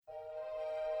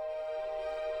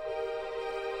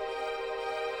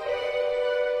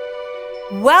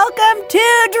Welcome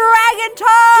to Dragon Talk!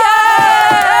 All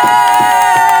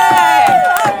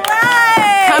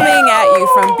right! Coming at you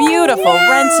from beautiful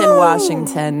Renton,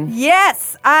 Washington.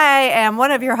 Yes, I am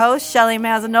one of your hosts, Shelly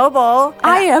Mazanoble.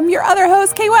 I am your other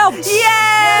host, Kay Welch.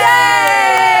 Yay!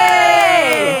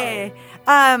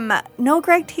 No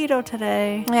Greg Tito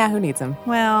today. Yeah, who needs him?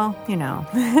 Well, you know,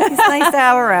 he's nice to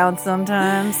have around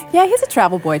sometimes. Yeah, he's a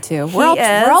travel boy too. We're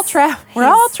all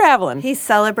traveling. He's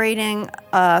celebrating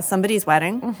somebody's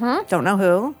wedding. Mm-hmm. Don't know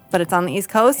who, but it's on the East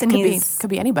Coast, and could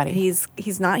be anybody.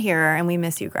 He's not here, and we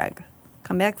miss you, Greg.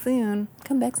 Come back soon.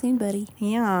 Come back soon, buddy.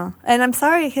 Yeah, and I'm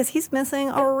sorry because he's missing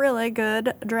a really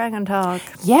good Dragon Talk.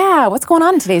 Yeah, what's going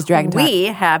on in today's Dragon Talk? We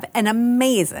have an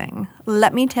amazing,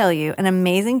 let me tell you, an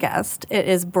amazing guest. It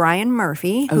is Brian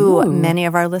Murphy, who many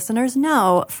of our listeners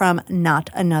know from Not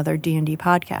Another D&D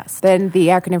podcast. Then the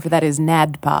acronym for that is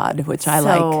NADPOD, which I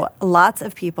like. So lots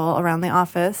of people around the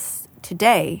office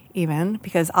today, even,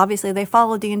 because obviously they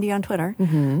follow D&D on Twitter,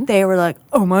 they were like,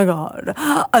 oh my God,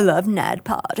 I love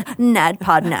NADPOD. And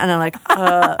I'm like,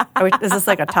 is this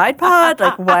like a Tide Pod?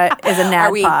 Like, what is a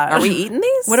NADPOD? Are we eating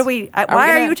these? What are we? Why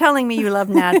are you telling me you love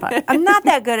NADPOD? I'm not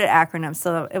that good at acronyms,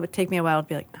 so it would take me a while to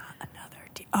be like, not another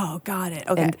D. Oh, got it.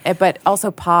 Okay. But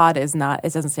also pod is not,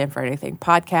 it doesn't stand for anything.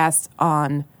 Podcast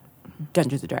on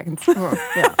Dungeons & Dragons.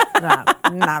 Yeah,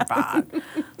 not pod.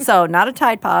 So not a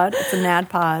Tide Pod, it's a NAD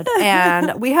Pod.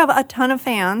 And we have a ton of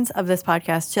fans of this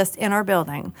podcast just in our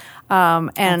building.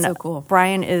 And That's so cool.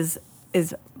 Brian is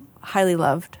highly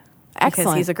loved. Excellent.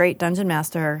 Because he's a great dungeon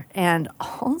master. And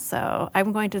also,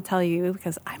 I'm going to tell you,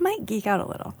 because I might geek out a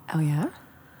little. Oh, yeah?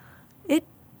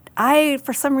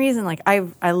 For some reason, like,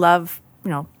 I love,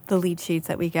 the lead sheets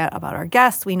that we get about our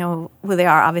guests. We know who they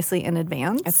are, obviously, in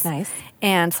advance. That's nice.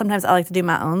 And sometimes I like to do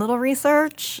my own little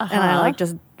research. And I like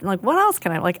what else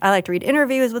can I like? I like to read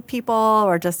interviews with people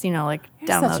or just, You're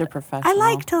download. such a professional. I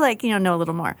like to know a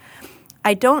little more.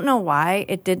 I don't know why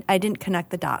I didn't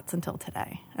connect the dots until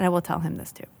today. And I will tell him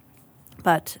this too.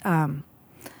 But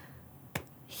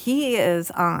he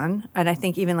is on, and I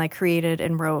think even created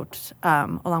and wrote,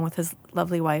 along with his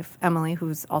lovely wife, Emily,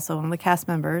 who's also one of the cast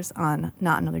members on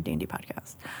Not Another D&D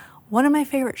podcast. One of my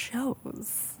favorite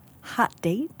shows, Hot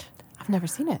Date. I've never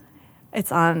seen it.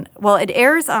 It's on, it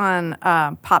airs on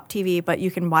Pop TV, but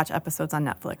you can watch episodes on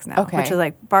Netflix now. Okay. Which is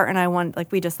Bart and I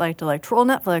we just like to troll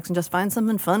Netflix and just find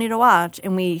something funny to watch.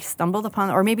 And we stumbled upon,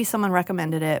 or maybe someone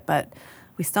recommended it, but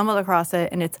we stumbled across it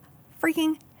and it's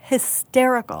freaking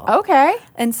hysterical. Okay.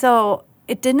 And so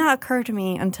it did not occur to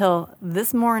me until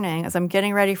this morning as I'm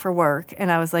getting ready for work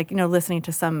and I was listening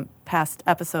to some past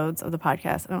episodes of the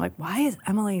podcast. And I'm like, why is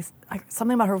Emily's,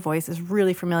 something about her voice is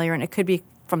really familiar and it could be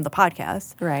from the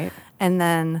podcast. Right. And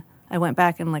then I went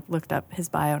back and looked up his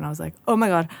bio and I was like, oh my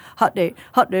God, Hot Date,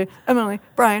 Emily,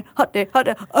 Brian, Hot Date. I'm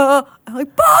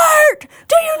like, Bart,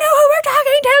 do you know who we're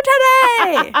talking to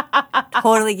today?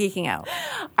 Totally geeking out.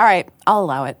 All right, I'll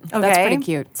allow it. Okay. That's pretty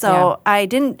cute. So yeah. I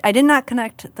did not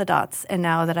connect the dots, and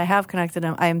now that I have connected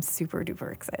them, I am super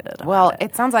duper excited. Well,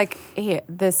 it sounds like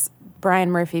this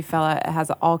Brian Murphy fella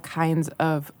has all kinds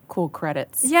of cool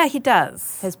credits. Yeah, he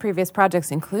does. His previous projects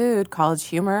include College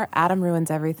Humor, Adam Ruins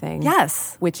Everything.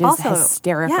 Yes. Which is also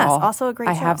hysterical. Yes, also a great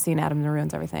show. I have seen Adam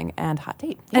Ruins Everything and Hot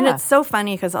Date. Yeah. And it's so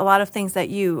funny because a lot of things that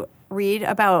you read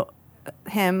about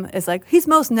him is he's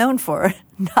most known for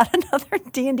Not Another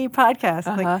D&D podcast.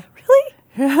 I'm like, really?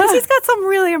 Because he's got some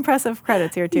really impressive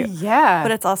credits here too. Yeah.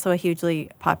 But it's also a hugely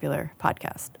popular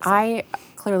podcast. So. I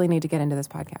clearly need to get into this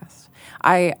podcast.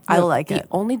 I like the it. The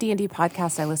only D&D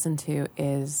podcast I listen to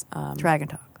is Dragon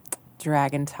Talk.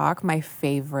 Dragon Talk, my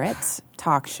favorite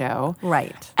talk show.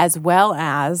 Right. As well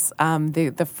as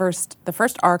the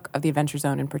first arc of the Adventure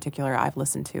Zone in particular I've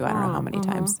listened to. I don't know how many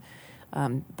times.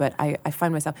 But I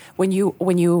find myself, when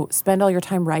you spend all your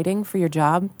time writing for your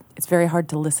job, it's very hard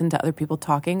to listen to other people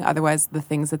talking. Otherwise, the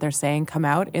things that they're saying come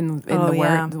out in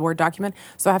the Word document.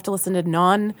 So I have to listen to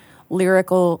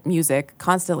non-lyrical music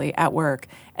constantly at work.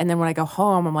 And then when I go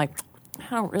home, I'm like,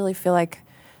 I don't really feel like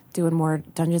doing more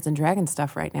Dungeons and Dragons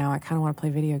stuff right now. I kind of want to play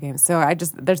video games. So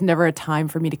there's never a time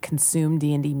for me to consume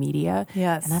D&D media.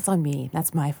 Yes. And that's on me.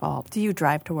 That's my fault. Do you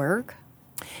drive to work?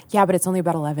 Yeah, but it's only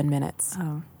about 11 minutes.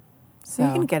 Oh. So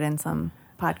you can get in some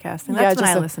podcasting. That's when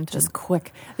I listen to just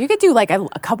quick. You could do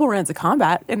a couple rounds of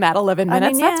combat in that 11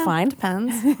 minutes. That's fine.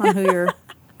 Depends on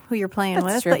who you're playing That's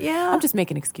with. True. But yeah, I'm just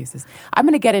making excuses. I'm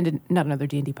going to get into Not Another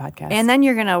D&D podcast, and then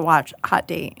you're going to watch Hot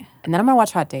Date, and then I'm going to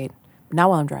watch Hot Date. Not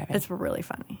while I'm driving. It's really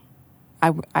funny.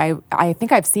 I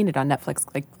think I've seen it on Netflix,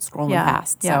 like scrolling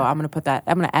past. So yeah. I'm going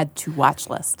to add to watch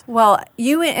list. Well,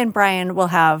 you and Brian will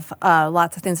have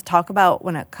lots of things to talk about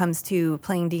when it comes to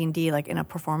playing D&D, like in a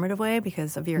performative way,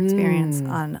 because of your experience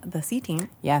on the C team.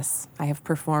 Yes, I have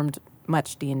performed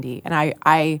much D&D, and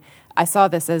I saw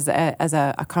this as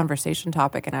a conversation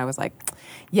topic, and I was like,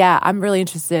 yeah, I'm really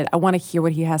interested. I want to hear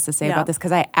what he has to say about this,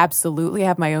 because I absolutely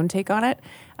have my own take on it.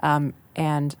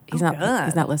 And he's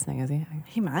not listening, is he?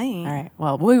 He might. All right.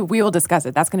 Well, we will discuss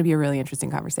it. That's going to be a really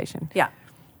interesting conversation. Yeah.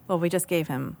 Well, we just gave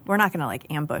him. We're not going to like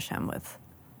ambush him with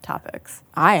topics.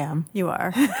 I am. You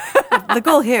are. The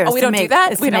goal here is to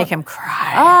make him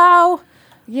cry. Oh.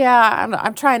 Yeah,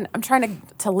 I'm trying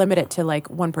to limit it to like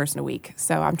one person a week.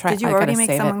 So I'm trying. Did you already make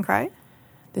someone cry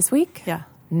this week? Yeah,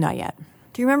 not yet.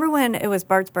 Do you remember when it was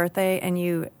Bart's birthday and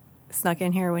you snuck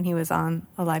in here when he was on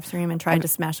a live stream and tried to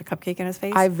smash a cupcake in his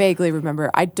face? I vaguely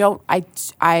remember. I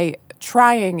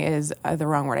trying is the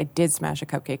wrong word. I did smash a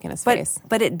cupcake in his face,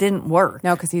 but it didn't work.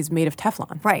 No, because he's made of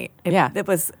Teflon. Right. It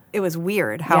was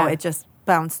weird how it just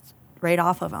bounced right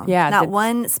off of him. Yeah, not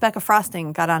one speck of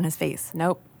frosting got on his face.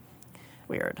 Nope.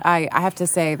 Weird. I have to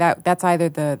say that's either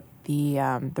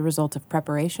the result of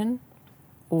preparation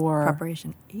or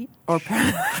preparation eat or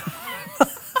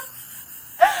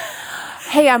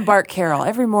Hey, I'm Bart Carroll.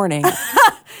 Every morning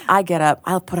I get up,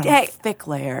 I'll put on a thick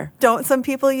layer. Don't some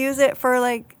people use it for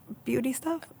like beauty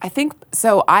stuff? I think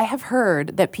so. I have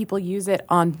heard that people use it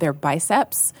on their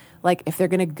biceps, like if they're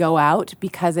going to go out,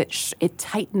 because it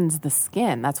tightens the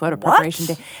skin. That's what a preparation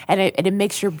does, and it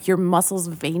makes your muscles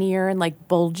veinier and like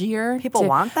bulgier. People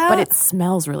want that, but it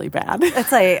smells really bad.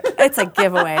 It's a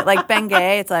giveaway, like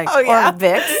Bengay. It's like or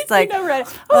Vicks. It's like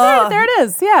there it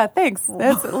is. Yeah, thanks.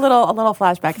 That's a little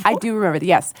flashback. I do remember.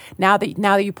 Yes, now that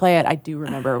you play it, I do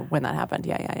remember when that happened.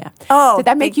 Yeah. Oh, did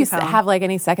that make you have like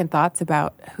any second thoughts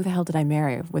about who the hell did I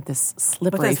marry with this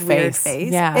slippery weird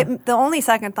face? Yeah. The only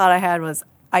second thought I had was,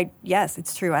 yes,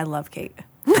 it's true. I love Kate.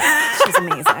 She's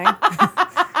amazing.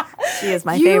 She is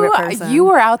my favorite person. You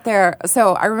were out there.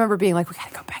 So I remember being like, we got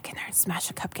to go back in there and smash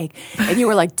a cupcake. And you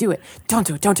were like, do it. Don't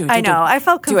do it. Don't do it. I know. I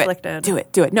felt conflicted. Do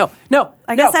it. No.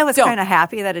 I guess I was kind of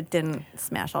happy that it didn't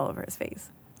smash all over his face.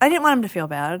 I didn't want him to feel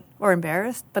bad or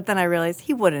embarrassed. But then I realized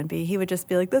he wouldn't be. He would just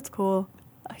be like, that's cool.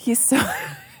 He's so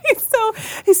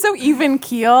even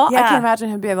keel. Yeah. I can imagine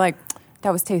him being like,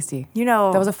 that was tasty.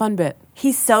 That was a fun bit.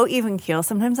 He's so even keel.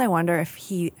 Sometimes I wonder if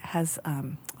he has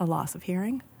a loss of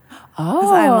hearing.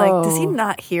 Oh. I'm like, does he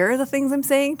not hear the things I'm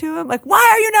saying to him? Like, why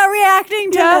are you not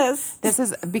reacting to this? This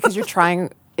is because you're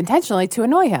trying intentionally to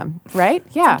annoy him, right?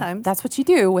 Yeah. Sometimes. That's what you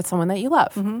do with someone that you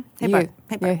love. Mm-hmm.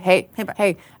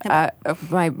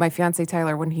 My fiance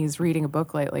Tyler, when he's reading a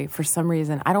book lately, for some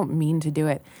reason, I don't mean to do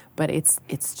it, but it's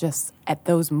just at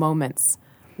those moments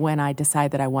when I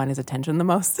decide that I want his attention the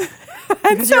most.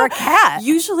 Because you're a cat.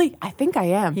 Usually, I think I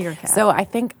am. You're a cat. So I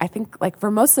think like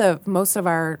for most of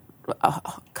our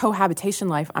cohabitation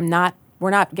life, we're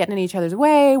not getting in each other's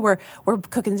way. We're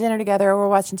cooking dinner together. We're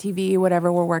watching TV,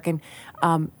 whatever. We're working,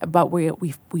 but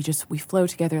we flow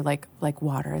together like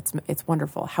water. It's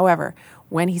wonderful. However,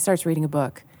 when he starts reading a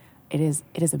book, it is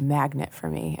a magnet for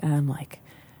me, and I'm like,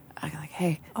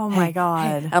 hey. Oh, my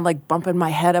God. Hey. I'm like bumping my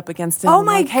head up against him. Oh,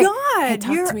 my like, hey, God.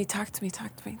 Hey, talk to me.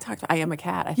 I am a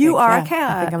cat. I think. You are a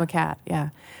cat. I think I'm a cat. Yeah.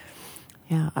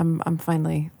 Yeah. I'm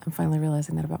finally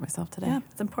realizing that about myself today. Yeah,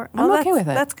 it's important. I'm okay with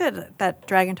it. That's good. That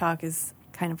Dragon Talk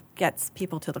kind of gets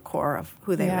people to the core of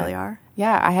who they really are.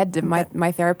 Yeah. I had to,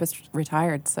 my therapist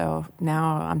retired, so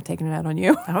now I'm taking it out on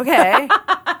you. Okay.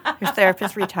 Your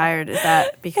therapist retired. Is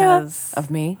that because of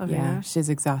me? Of yeah. you? She's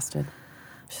exhausted.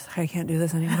 She's like, I can't do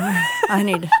this anymore. I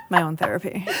need my own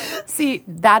therapy. See,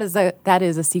 that is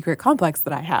a secret complex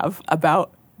that I have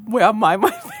about my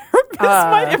therapist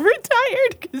might have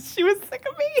retired because she was sick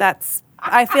of me.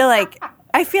 I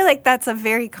feel like that's a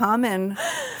very common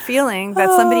feeling that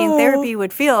somebody in therapy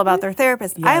would feel about their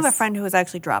therapist. Yes. I have a friend who was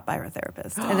actually dropped by her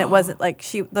therapist, and it wasn't like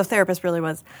the therapist really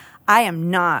was, I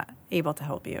am not able to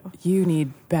help you. You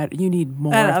need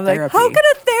more and I'm therapy. Like, how can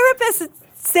a therapist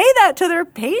say that to their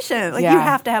patient? Like, you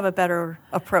have to have a better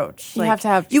approach. You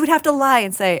would have to lie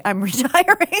and say, I'm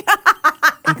retiring.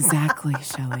 Exactly,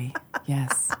 Shelley.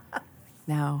 Yes.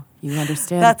 Now you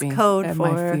understand. That's me code and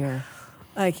for my fear.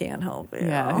 I can't help you.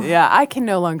 Yeah. I can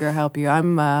no longer help you.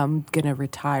 I'm gonna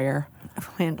retire.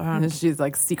 And she's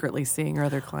like secretly seeing her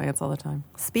other clients all the time.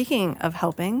 Speaking of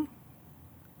helping,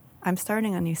 I'm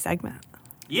starting a new segment.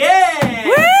 Yeah!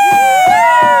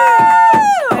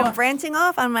 Woo! I'm branching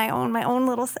off on my own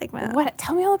little segment. What?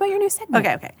 Tell me all about your new segment.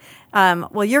 Okay.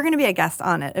 Well, you're going to be a guest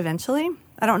on it eventually.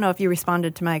 I don't know if you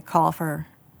responded to my call for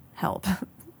help.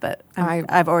 but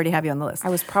I've already have you on the list. I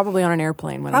was probably on an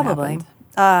airplane when it happened.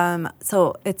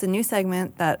 So it's a new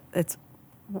segment that it's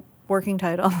working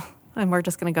title, and we're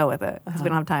just going to go with it because we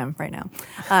don't have time right now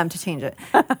to change it.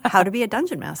 How to be a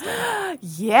dungeon master.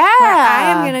 Yeah. Where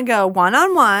I am going to go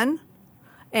one-on-one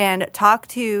and talk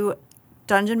to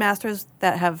dungeon masters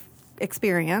that have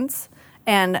experience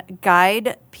and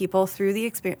guide people through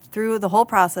the whole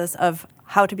process of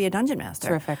how to be a dungeon master.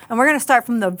 Terrific. And we're going to start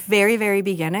from the very, very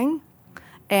beginning.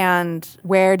 And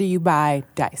where do you buy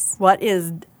dice? what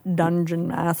is dungeon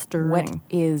mastering? What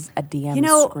is a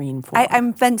DM screen for?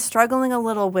 I've been struggling a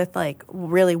little with like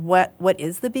really what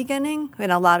is the beginning,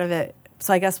 and a lot of it.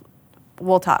 So I guess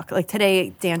we'll talk. Like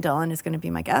today, Dan Dillon is going to be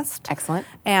my guest. Excellent.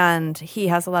 And he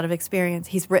has a lot of experience.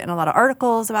 He's written a lot of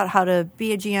articles about how to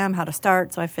be a GM, how to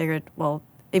start. So I figured, well,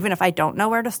 even if I don't know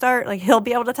where to start, like he'll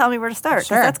be able to tell me where to start. 'Cause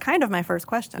Sure. that's kind of my first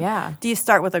question. Yeah. Do you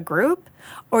start with a group,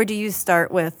 or do you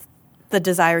start with the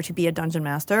desire to be a dungeon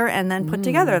master and then put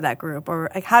together that group, or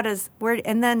like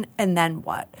and then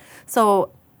what?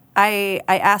 So I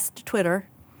asked Twitter,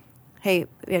 hey,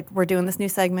 we're doing this new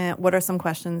segment. What are some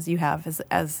questions you have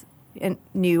as a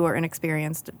new or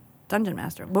inexperienced dungeon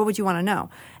master? What would you want to know?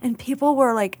 And people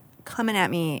were like coming at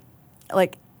me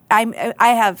like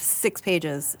I have 6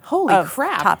 pages Holy of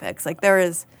crap. topics. Like there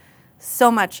is so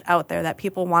much out there that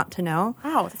people want to know.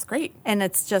 Wow, that's great. And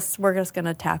it's just, we're just going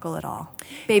to tackle it all.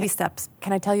 Baby steps.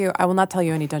 Can I tell you, I will not tell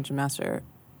you any Dungeon Master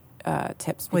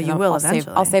tips. Well, because you will eventually.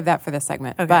 eventually. I'll save that for this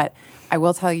segment. Okay. But I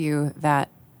will tell you that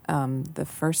the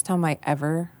first time I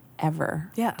ever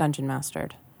Dungeon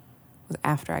Mastered was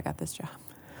after I got this job.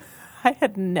 I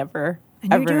had never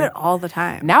And ever. you do it all the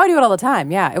time. Now I do it all the time.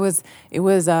 Yeah, it was.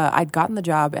 I'd gotten the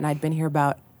job and I'd been here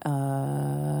about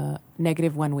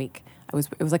negative 1 week.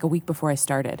 It was like a week before I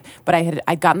started, but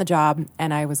I'd gotten the job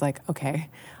and I was like, okay,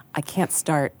 I can't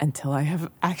start until I have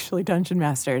actually dungeon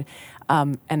mastered.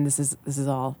 And this is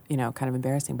all kind of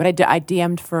embarrassing. But I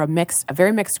DM'd for a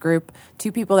very mixed group,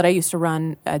 2 people that I used to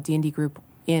run a D&D group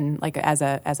in, like as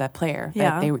a player.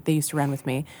 Yeah. That they used to run with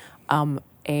me.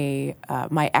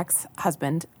 My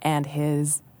ex-husband and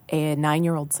a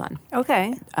 9-year-old son.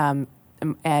 Okay.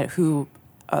 Who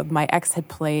my ex had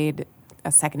played a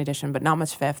 2nd edition, but not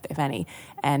much 5th, if any.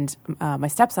 And my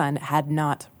stepson had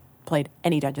not played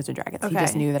any Dungeons and Dragons. Okay. He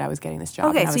just knew that I was getting this job.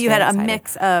 Okay, and I so was you had very a excited.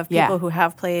 mix of people Yeah. who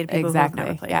have played, people Exactly. who have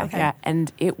never played. Yeah, Okay. yeah.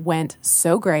 And it went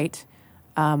so great.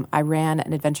 I ran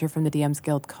an adventure from the DM's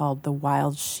Guild called The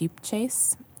Wild Sheep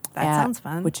Chase. That sounds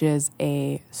fun. Which is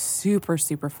a super,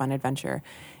 super fun adventure.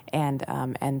 And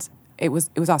it was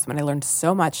awesome. And I learned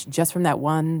so much just from that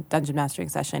one dungeon mastering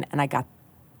session, and I got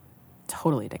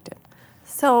totally addicted.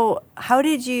 So how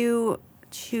did you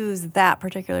choose that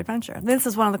particular adventure? This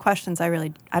is one of the questions I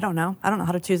don't know. I don't know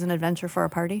how to choose an adventure for a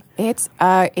party. It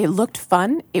looked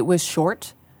fun. It was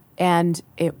short, and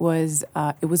it was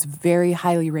very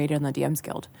highly rated on the DM's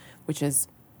Guild, which is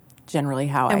generally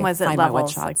how And I was it find my one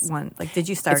levels? shots. Like one? Like did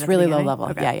you start? It's at really the low beginning? level.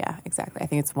 Okay. Yeah, exactly. I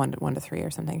think it's 1 to 3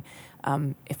 or something,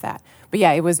 if that. But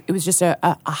yeah, it was just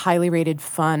a highly rated,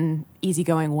 fun,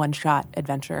 easygoing one-shot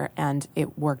adventure, and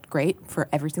it worked great for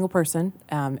every single person.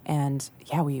 And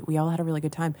yeah, we all had a really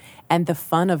good time. And the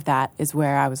fun of that is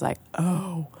where I was like,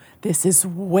 oh, this is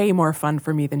way more fun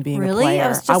for me than being Really? a player. I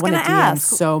was just want to gonna DM ask.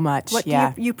 so much. What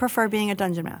Yeah, you prefer being a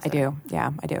dungeon master? I do. Yeah,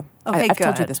 I do. Okay, I've good.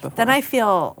 told you this before. Then I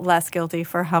feel less guilty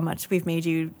for how much we've made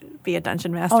you be a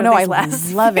dungeon master. Oh no, I these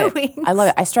last love few it. weeks. I love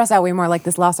it. I stress out way more. Like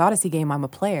this Lost Odyssey game, I'm a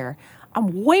player.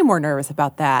 I'm way more nervous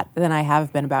about that than I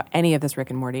have been about any of this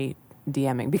Rick and Morty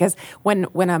DMing, because when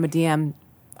I'm a DM,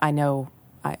 I know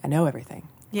everything.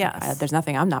 Yes. There's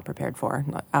nothing I'm not prepared for.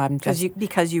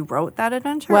 Because you wrote that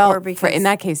adventure. Well, or because in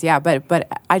that case, yeah. But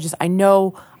I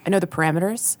know the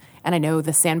parameters and I know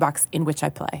the sandbox in which I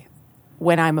play.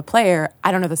 When I'm a player,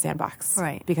 I don't know the sandbox,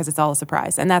 Right. Because it's all a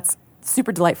surprise, and that's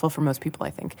super delightful for most people,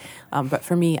 I think. But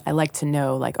for me, I like to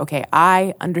know, like, okay,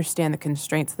 I understand the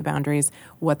constraints, the boundaries,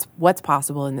 what's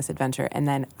possible in this adventure, and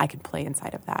then I can play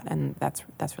inside of that, and that's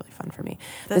really fun for me.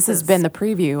 This has been the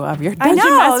preview of your Dungeon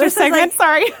Master this is segment. like-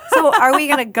 Sorry. So are we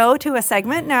going to go to a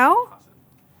segment now?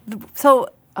 So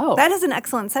Oh. that is an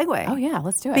excellent segue. Oh yeah,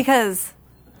 let's do it. Because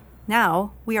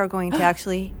now we are going to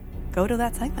actually go to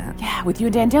that segment. yeah, with you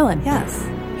and Dan Dillon. Yes.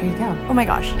 Here you go. Oh my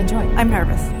gosh. Enjoy. I'm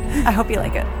nervous. I hope you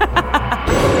like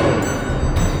it.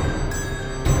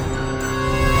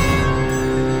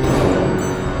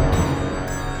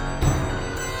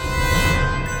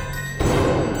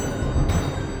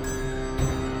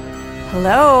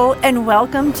 Hello, and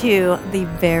welcome to the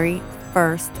very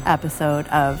first episode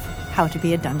of How to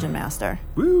Be a Dungeon Master.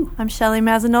 Woo! I'm Shelley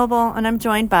Mazanoble, and I'm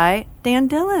joined by Dan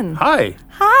Dillon. Hi.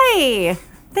 Hi.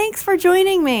 Thanks for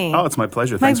joining me. Oh, it's my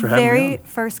pleasure. Thanks for having me My on. very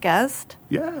first guest.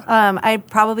 Yeah. I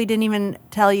probably didn't even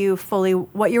tell you fully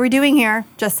what you were doing here.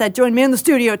 Just said, join me in the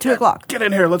studio at 2 o'clock. Get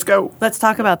in here. Let's go. Let's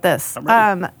talk about this.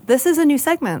 I'm ready. This is a new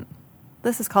segment.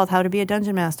 This is called How to Be a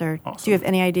Dungeon Master. Awesome. Do you have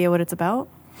any idea what it's about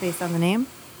based on the name?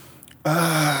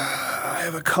 I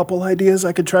have a couple ideas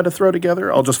I could try to throw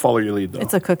together. I'll just follow your lead, though.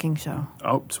 It's a cooking show.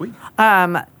 Oh, sweet.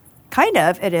 Kind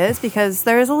of, it is, because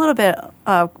there is a little bit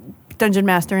of dungeon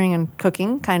mastering and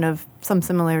cooking, kind of some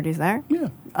similarities there. Yeah.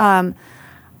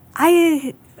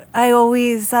 I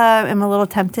always am a little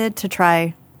tempted to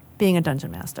try being a dungeon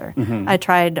master. Mm-hmm. I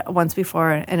tried once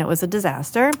before, and it was a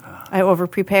disaster. I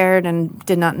over-prepared and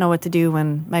did not know what to do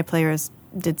when my players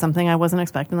did something I wasn't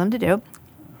expecting them to do.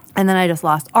 And then I just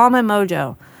lost all my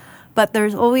mojo. But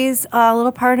there's always a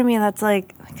little part of me that's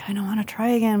like, I kind of want to try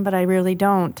again, but I really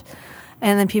don't.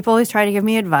 And then people always try to give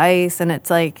me advice, and it's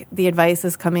like the advice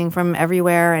is coming from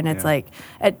everywhere, and it's like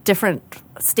at different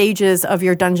stages of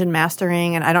your dungeon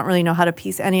mastering, and I don't really know how to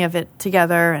piece any of it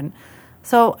together. And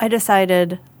so I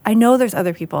decided, I know there's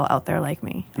other people out there like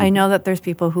me. I know that there's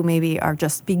people who maybe are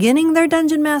just beginning their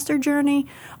dungeon master journey,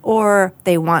 or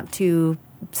they want to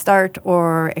start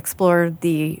or explore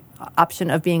the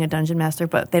option of being a dungeon master,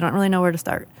 but they don't really know where to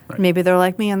start. Right. Maybe they're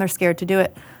like me and they're scared to do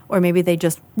it, or maybe they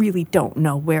just really don't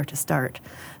know where to start.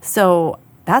 So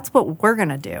that's what we're going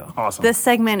to do. Awesome. This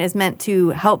segment is meant to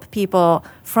help people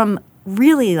from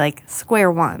really like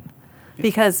square one.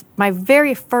 Because my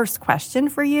very first question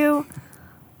for you,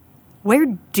 where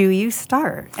do you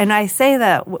start? And I say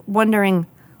that wondering,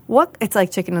 it's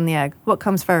like chicken and the egg. What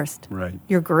comes first? Right.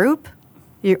 Your group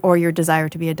or your desire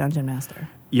to be a dungeon master?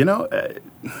 You know,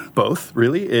 both,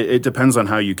 really. It depends on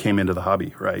how you came into the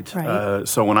hobby, right? Right.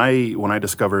 So when I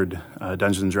discovered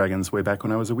Dungeons & Dragons way back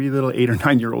when I was a wee little 8 or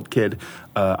 9-year-old kid,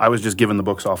 I was just given the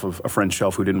books off of a friend's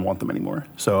shelf who didn't want them anymore.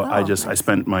 So I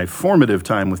spent my formative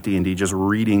time with D&D just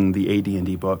reading the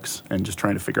AD&D books and just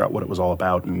trying to figure out what it was all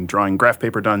about and drawing graph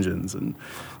paper dungeons and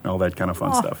all that kind of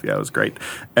fun stuff. Yeah, it was great.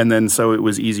 And then so it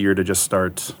was easier to just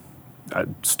start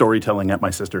storytelling at my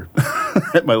sister,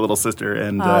 at my little sister,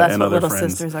 and that's and what other little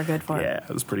friends. sisters are good for. Yeah, it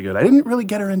was pretty good. I didn't really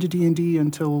get her into D&D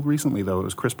until recently, though. It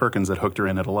was Chris Perkins that hooked her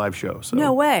in at a live show. So,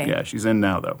 No way. Yeah, she's in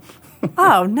now, though.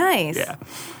 Oh, nice. Yeah.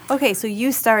 Okay, so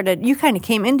you kind of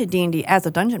came into D&D as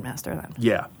a dungeon master then.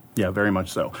 Yeah, very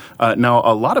much so. Now,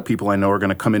 a lot of people I know are going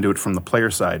to come into it from the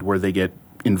player side, where they get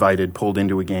invited, pulled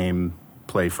into a game,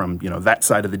 play from that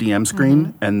side of the DM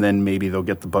screen, and then maybe they'll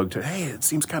get the bug to, hey, it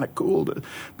seems kind of cool to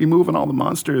be moving all the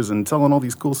monsters and telling all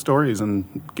these cool stories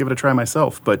and give it a try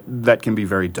myself. But that can be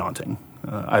very daunting,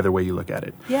 either way you look at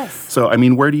it. Yes. So, I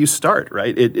mean, where do you start,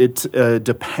 right? It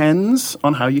depends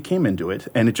on how you came into it,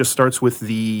 and it just starts with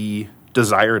the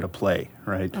desire to play,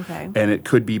 right? Okay. And it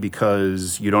could be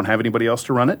because you don't have anybody else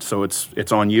to run it, so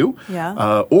it's on you.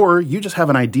 Yeah. Or you just have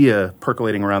an idea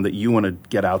percolating around that you want to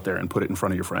get out there and put it in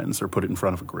front of your friends or put it in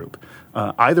front of a group.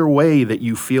 Either way that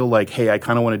you feel like, hey, I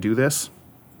kind of want to do this,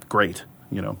 great.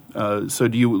 So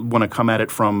do you want to come at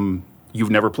it from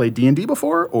you've never played D&D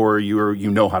before, or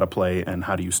you know how to play, and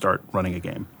how do you start running a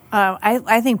game?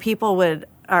 I think people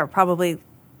are probably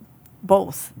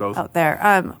both out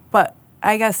there. But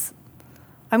I guess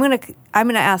I'm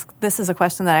gonna ask. This is a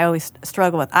question that I always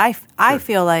struggle with. I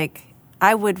feel like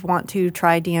I would want to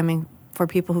try DMing for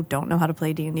people who don't know how to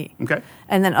play D&D. Okay.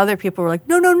 And then other people were like,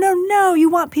 no. You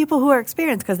want people who are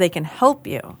experienced because they can help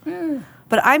you.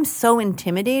 But I'm so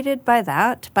intimidated by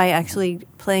that, by actually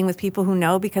playing with people who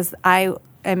know, because I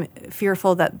am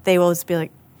fearful that they will just be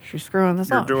like, she's screwing this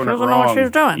up. You're doing She it doesn't know what wrong.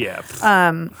 she's doing.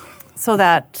 Yeah. So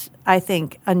that I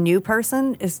think a new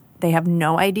person they have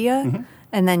no idea,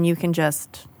 and then you can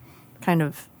just kind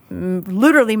of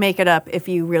literally make it up if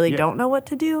you really don't know what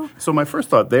to do. So my first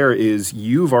thought there is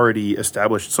you've already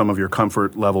established some of your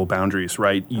comfort level boundaries,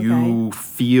 right? Okay. You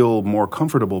feel more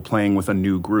comfortable playing with a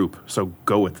new group, so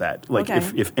go with that. Like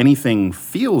Okay. if anything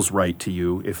feels right to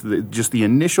you, if just the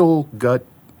initial gut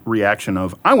reaction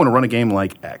of I want to run a game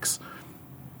like X,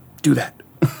 do that.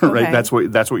 Right? Okay.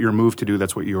 That's what you're moved to do.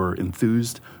 That's what you're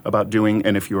enthused about doing.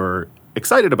 And if you're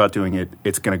excited about doing it,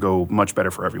 it's going to go much better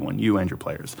for everyone, you and your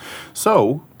players.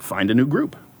 So find a new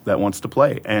group that wants to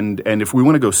play. And if we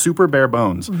want to go super bare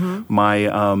bones, my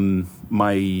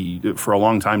for a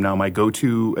long time now, my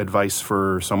go-to advice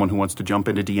for someone who wants to jump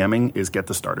into DMing is get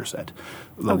the starter set.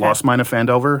 The Lost Mine of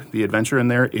Phandelver, the adventure in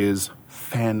there is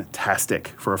fantastic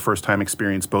for a first-time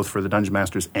experience, both for the Dungeon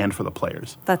Masters and for the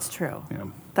players. That's true. Yeah.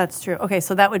 That's true. Okay,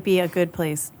 so that would be a good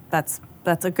place. That's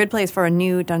a good place for a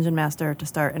new dungeon master to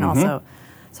start. And also,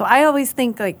 so I always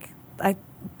think like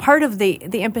part of the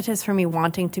impetus for me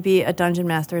wanting to be a dungeon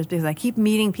master is because I keep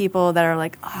meeting people that are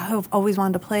like, oh, I've always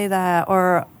wanted to play that,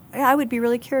 or I would be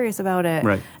really curious about it.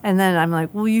 Right. And then I'm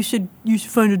like, well, you should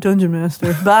find a dungeon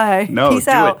master. Bye. No, Peace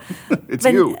do out. it. It's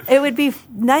but you. It would be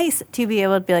nice to be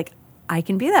able to be like, I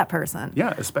can be that person.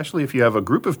 Yeah, especially if you have a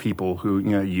group of people who,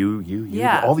 you,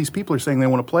 Yeah. all these people are saying they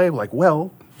want to play. Like,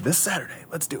 well, this Saturday,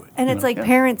 let's do it. And it's like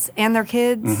parents and their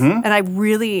kids. Mm-hmm. And I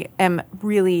really am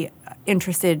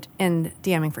interested in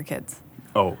DMing for kids.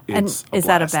 Oh, And it's is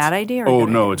that a blast. bad idea or a Oh,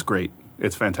 good no, idea? it's great.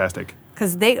 It's fantastic.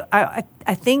 Because I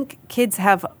think kids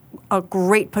have a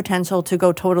great potential to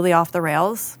go totally off the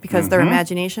rails because their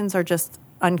imaginations are just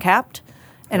uncapped.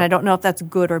 And I don't know if that's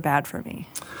good or bad for me.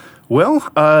 Well,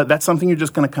 that's something you're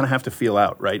just going to kind of have to feel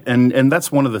out, right? And that's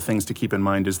one of the things to keep in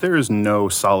mind is there is no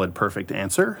solid, perfect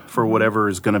answer for whatever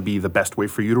is going to be the best way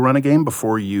for you to run a game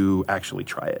before you actually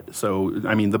try it. So,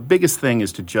 I mean, the biggest thing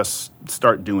is to just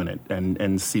start doing it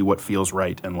and see what feels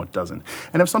right and what doesn't.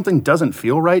 And if something doesn't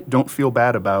feel right, don't feel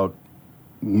bad about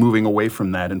moving away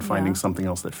from that and finding something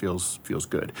else that feels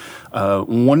good.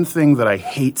 One thing that I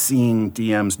hate seeing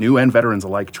DMs, new and veterans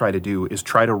alike, try to do is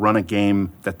try to run a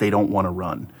game that they don't want to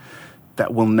run.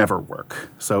 That will never work.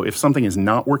 So if something is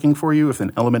not working for you, if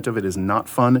an element of it is not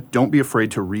fun, don't be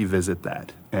afraid to revisit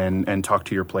that and talk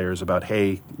to your players about,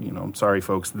 hey, I'm sorry,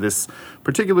 folks, this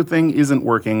particular thing isn't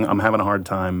working. I'm having a hard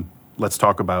time. Let's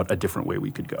talk about a different way we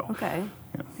could go. Okay.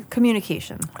 Yeah.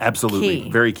 Communication. Absolutely.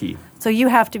 Key. Very key. So you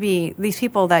have to be, these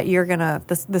people that you're going to,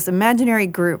 this imaginary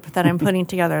group that I'm putting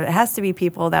together, it has to be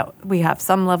people that we have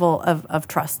some level of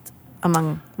trust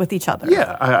with each other.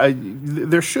 Yeah,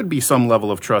 there should be some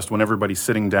level of trust when everybody's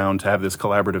sitting down to have this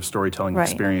collaborative storytelling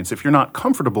experience. If you're not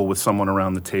comfortable with someone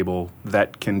around the table,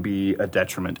 that can be a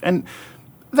detriment. And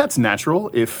that's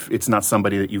natural if it's not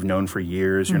somebody that you've known for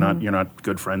years. You're not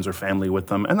good friends or family with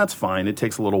them, and that's fine. It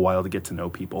takes a little while to get to know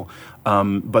people.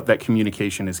 But that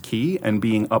communication is key, and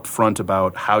being upfront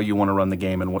about how you want to run the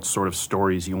game and what sort of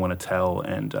stories you want to tell.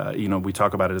 And, we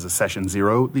talk about it as a session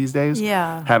zero these days.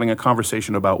 Yeah. Having a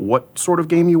conversation about what sort of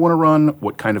game you want to run,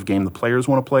 what kind of game the players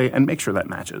want to play, and make sure that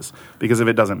matches. Because if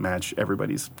it doesn't match,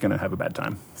 everybody's going to have a bad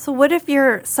time. So what if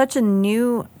you're such a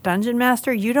new dungeon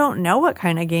master, you don't know what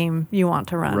kind of game you want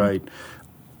to run? Right.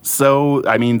 So,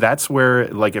 I mean, that's where,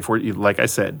 like I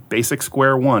said, basic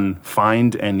square one,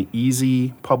 find an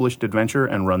easy published adventure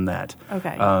and run that.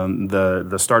 Okay.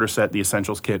 The starter set, the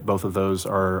essentials kit, both of those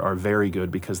are very good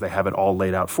because they have it all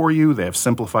laid out for you. They have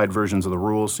simplified versions of the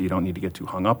rules, so you don't need to get too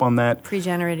hung up on that.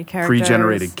 Pre-generated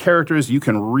characters. You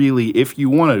can really, if you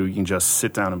want to, you can just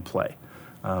sit down and play.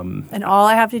 And all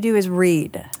I have to do is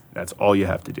read. That's all you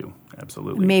have to do.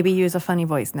 Absolutely. Maybe use a funny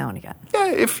voice now and again.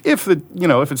 Yeah, if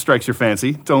it strikes your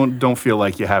fancy, don't feel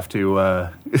like you have to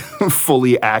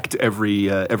fully act every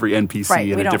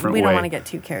NPC in a different way. We don't want to get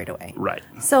too carried away. Right.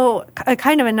 So,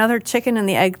 kind of another chicken and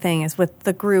the egg thing is with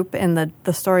the group and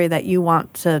the story that you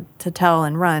want to tell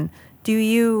and run. Do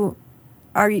you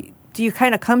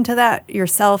kind of come to that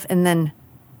yourself and then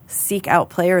seek out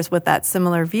players with that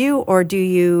similar view, or do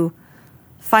you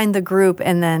find the group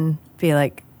and then be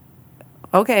like,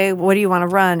 okay, what do you want to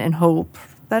run, and hope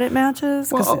that it matches?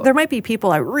 Because there might be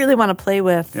people I really want to play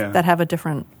with that have a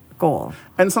different goal.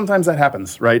 And sometimes that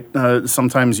happens, right?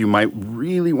 Sometimes you might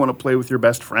really want to play with your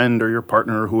best friend or your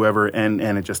partner or whoever, and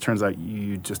it just turns out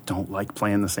you just don't like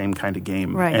playing the same kind of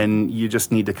game. Right. And you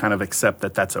just need to kind of accept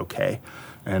that that's okay.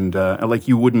 And like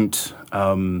you wouldn't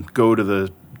go to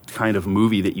the kind of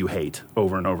movie that you hate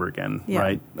over and over again,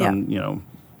 right? Yeah.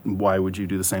 Why would you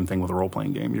do the same thing with a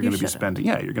role-playing game? You're going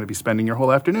to be spending your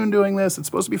whole afternoon doing this. It's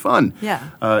supposed to be fun. Yeah.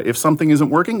 If something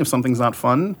isn't working, if something's not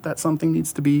fun, that something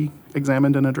needs to be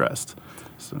examined and addressed.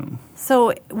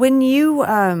 So when you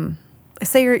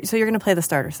say you're going to play the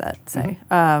starter set, say,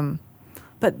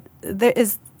 but there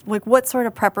is what sort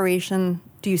of preparation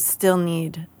do you still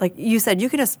need? Like you said, you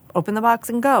can just open the box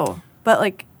and go, but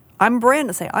I'm brand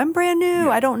new. Yeah.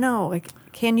 I don't know.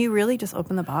 Can you really just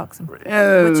open the box?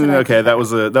 Okay, that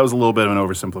was a little bit of an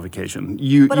oversimplification.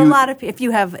 A lot of if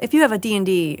you have a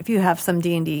D&D, if you have some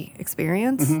D&D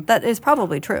experience, that is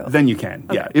probably true. Then you can.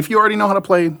 Okay. Yeah. If you already know how to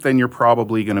play, then you're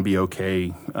probably going to be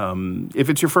okay. If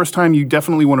it's your first time, you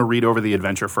definitely want to read over the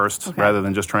adventure first, rather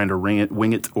than just trying to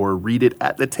wing it, or read it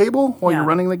at the table while you're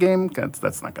running the game.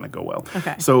 That's not going to go well.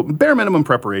 Okay. So bare minimum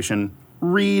preparation.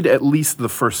 read at least the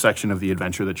first section of the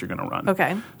adventure that you're going to run.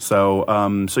 Okay. So,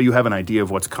 so you have an idea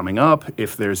of what's coming up.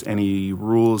 If there's any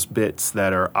rules bits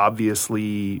that are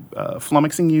obviously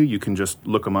flummoxing you, you can just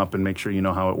look them up and make sure you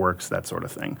know how it works, that sort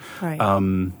of thing. Right.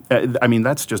 I mean,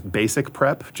 that's just basic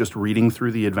prep. Just reading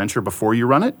through the adventure before you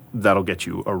run it, that'll get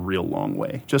you a real long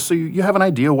way. Just so you have an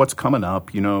idea what's coming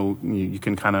up. You know, you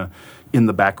can kind of, in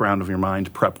the background of your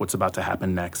mind, prep what's about to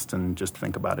happen next and just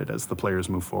think about it as the players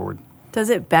move forward. Does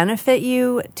it benefit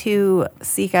you to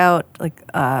seek out like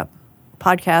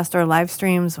podcast or live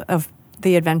streams of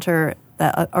the adventure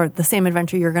that, or the same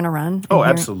adventure you're going to run? Oh,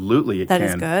 absolutely. That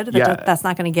is good. That's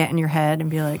not going to get in your head and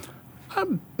be like,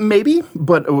 maybe,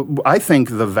 but I think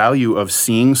the value of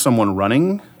seeing someone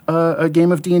running a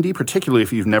game of D&D, particularly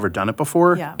if you've never done it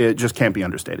before, it just can't be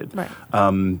understated. Right.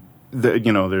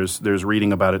 There's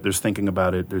reading about it, there's thinking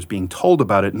about it, there's being told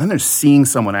about it, and then there's seeing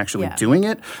someone actually doing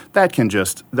it. That can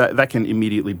just that can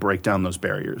immediately break down those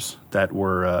barriers that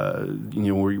were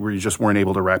where you just weren't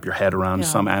able to wrap your head around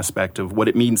some aspect of what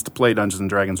it means to play Dungeons and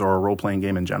Dragons or a role playing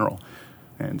game in general.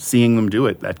 And seeing them do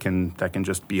it, that can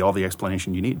just be all the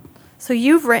explanation you need. So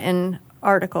you've written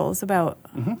articles about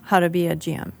how to be a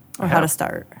GM or how to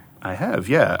start. I have,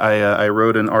 yeah. I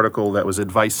wrote an article that was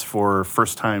advice for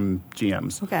first-time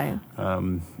GMs. Okay.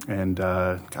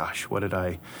 Gosh, what did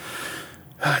I...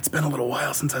 It's been a little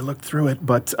while since I looked through it,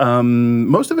 but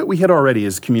most of it we hit already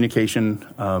is communication,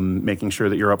 making sure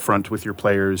that you're upfront with your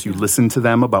players. You listen to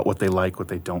them about what they like, what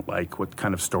they don't like, what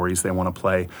kind of stories they want to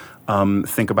play.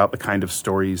 Think about the kind of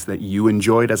stories that you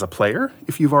enjoyed as a player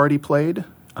if you've already played.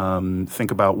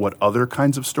 Think about what other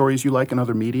kinds of stories you like in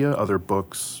other media, other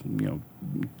books,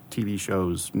 TV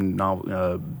shows,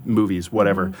 movies,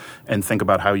 whatever, and think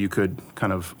about how you could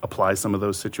kind of apply some of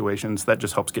those situations. That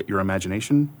just helps get your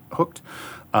imagination hooked.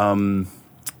 Along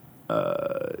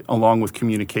with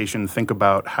communication, think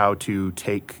about how to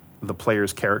take the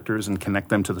players' characters and connect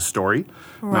them to the story,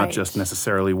 not just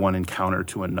necessarily one encounter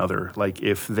to another. Like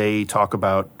if they talk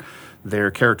about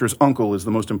their character's uncle is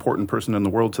the most important person in the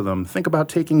world to them, think about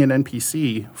taking an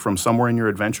NPC from somewhere in your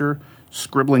adventure,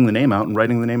 scribbling the name out and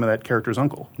writing the name of that character's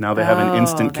uncle. Now they have an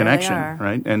instant connection,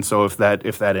 right? And so if that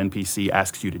NPC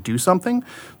asks you to do something,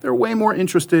 they're way more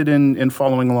interested in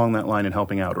following along that line and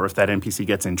helping out. Or if that NPC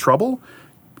gets in trouble,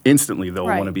 instantly they'll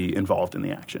want to be involved in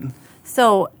the action.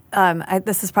 So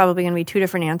this is probably going to be two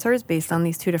different answers based on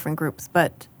these two different groups.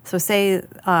 But so say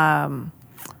I'm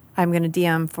going to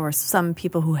DM for some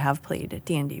people who have played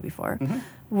D&D before.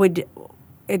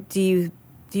 Do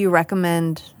you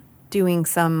recommend doing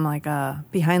some like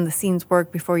behind the scenes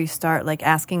work before you start, like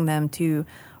asking them to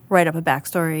write up a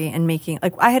backstory and making,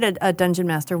 like I had a dungeon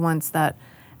master once that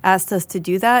asked us to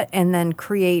do that and then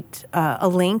create a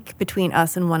link between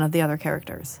us and one of the other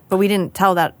characters. But we didn't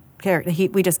tell that character.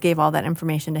 We just gave all that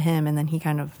information to him, and then he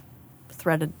kind of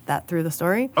threaded that through the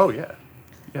story. Oh, yeah.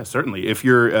 Yeah, certainly. If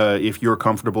you're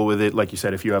comfortable with it, like you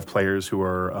said, if you have players who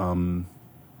are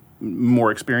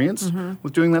more experienced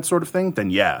with doing that sort of thing,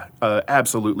 then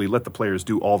absolutely let the players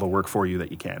do all the work for you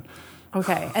that you can.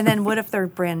 Okay. And then what if they're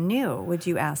brand new? Would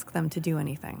you ask them to do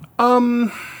anything?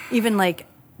 Even like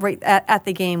right at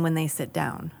the game when they sit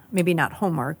down? Maybe not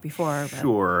homework before. But.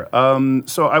 Sure.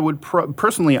 So I would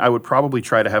personally, I would probably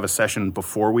try to have a session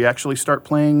before we actually start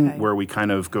playing, where we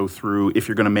kind of go through. If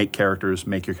you're going to make your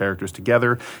characters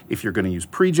together. If you're going to use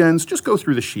pre-gens, just go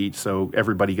through the sheet so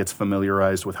everybody gets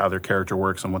familiarized with how their character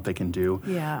works and what they can do.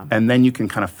 Yeah. And then you can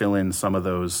kind of fill in some of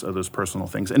those personal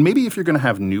things. And maybe if you're going to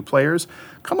have new players,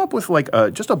 come up with like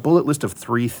just a bullet list of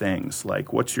 3 things.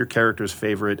 Like, what's your character's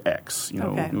favorite X?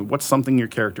 What's something your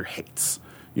character hates?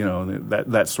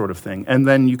 That sort of thing. And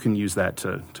then you can use that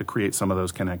to create some of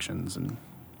those connections. And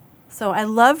so I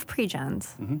love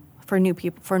pre-gens for new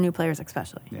people, for new players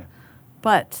especially. Yeah.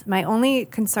 But my only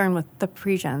concern with the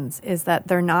pre-gens is that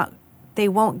they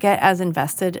won't get as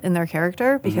invested in their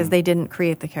character because they didn't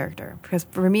create the character. Because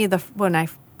for me, when I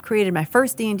created my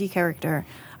first D&D character,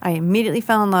 I immediately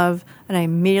fell in love and I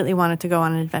immediately wanted to go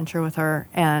on an adventure with her.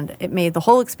 And it made the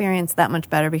whole experience that much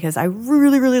better because I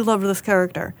really, really loved this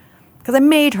character. Because I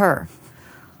made her.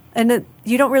 And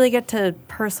you don't really get to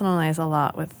personalize a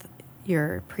lot with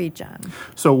your pre-gen.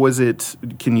 So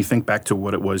can you think back to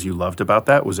what it was you loved about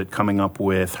that? Was it coming up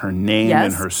with her name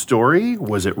and her story?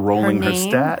 Was it rolling her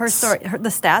stats? Her story. The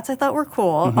stats I thought were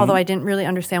cool, although I didn't really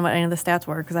understand what any of the stats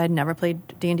were because I had never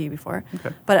played D&D before. Okay.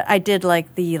 But I did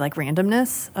like the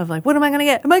randomness of like, what am I going to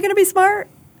get? Am I going to be smart?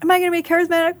 Am I going to be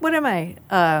charismatic? What am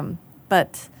I?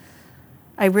 But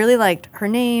I really liked her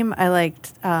name. I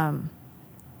liked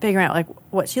figuring out like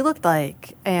what she looked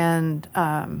like and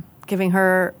giving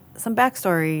her some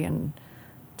backstory and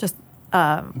just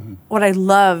what I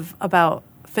love about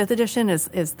 5th edition is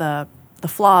the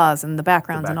flaws and the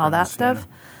backgrounds and all that stuff.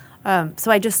 Yeah.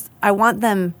 So I want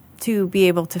them to be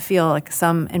able to feel like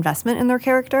some investment in their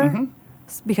character,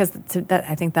 because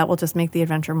I think that will just make the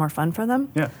adventure more fun for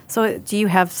them. Yeah. So do you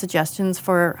have suggestions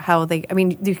for how they? I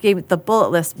mean, you gave the bullet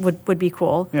list would be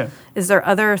cool. Yeah. Is there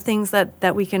other things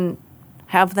that we can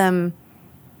have them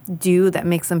do that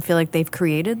makes them feel like they've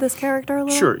created this character a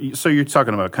little? Sure. So you're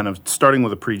talking about kind of starting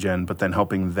with a pre-gen, but then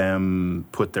helping them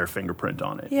put their fingerprint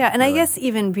on it. Yeah, and I guess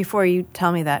even before you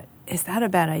tell me that, is that a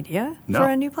bad idea for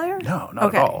a new player? No,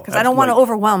 not at all. Because I don't want to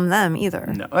overwhelm them either.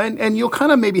 No, and you'll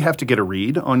kind of maybe have to get a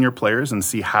read on your players and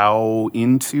see how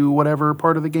into whatever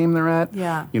part of the game they're at.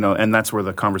 Yeah. And that's where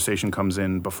the conversation comes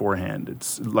in beforehand.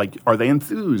 It's like, are they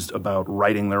enthused about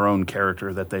writing their own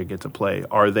character that they get to play?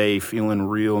 Are they feeling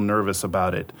real nervous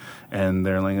about it? And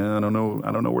they're like, I don't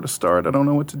know where to start. I don't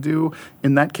know what to do.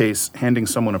 In that case, handing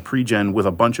someone a pre-gen with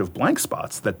a bunch of blank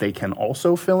spots that they can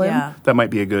also fill in, that might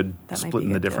be a good split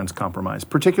in the difference compromise,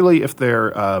 particularly if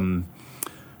they're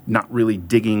not really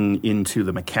digging into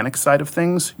the mechanics side of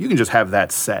things. You can just have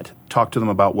that set. Talk to them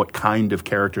about what kind of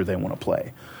character they want to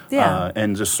play. Yeah.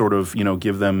 And just sort of,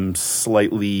 give them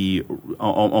slightly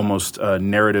almost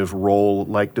narrative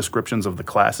role-like descriptions of the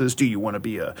classes. Do you want to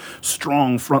be a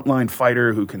strong frontline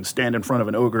fighter who can stand in front of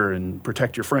an ogre and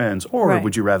protect your friends? Or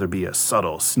would you rather be a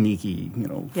subtle, sneaky,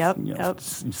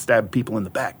 stab people in the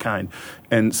back kind?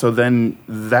 And so then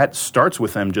that starts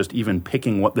with them just even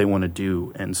picking what they want to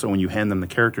do. And so when you hand them the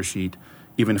character sheet,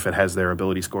 even if it has their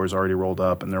ability scores already rolled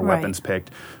up and their weapons picked,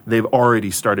 they've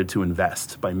already started to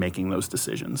invest by making those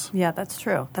decisions. Yeah, that's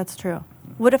true. That's true.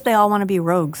 What if they all want to be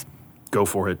rogues? Go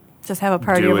for it. Just have a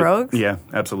party of rogues? Yeah,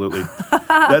 absolutely.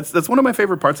 That's one of my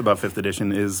favorite parts about 5th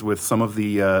edition is with some of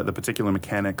the particular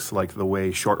mechanics, like the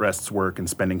way short rests work and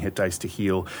spending hit dice to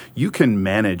heal. You can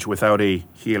manage without a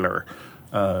healer.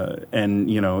 And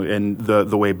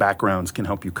the way backgrounds can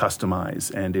help you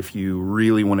customize. And if you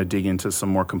really want to dig into some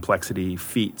more complexity,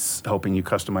 feats helping you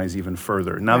customize even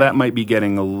further. Now that might be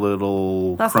getting a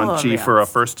little crunchy for a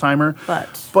first timer.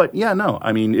 But yeah, no.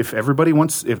 I mean, if everybody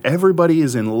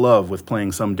is in love with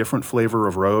playing some different flavor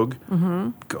of rogue,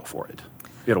 go for it.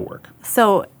 It'll work.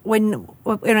 So when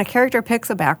a character picks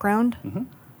a background,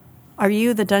 are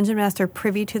you, the dungeon master,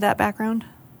 privy to that background?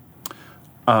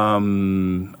 I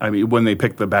mean, when they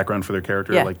pick the background for their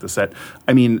character, like the set.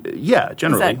 I mean, yeah,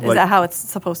 generally. Is that how it's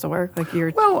supposed to work?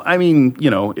 Well, I mean,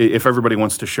 if everybody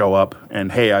wants to show up and,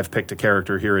 hey, I've picked a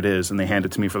character, here it is, and they hand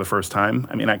it to me for the first time,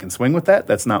 I mean, I can swing with that.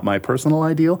 That's not my personal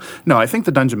ideal. No, I think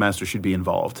the dungeon master should be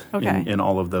involved in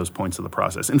all of those points of the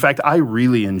process. In fact, I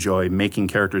really enjoy making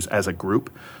characters as a group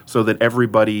so that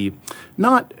everybody,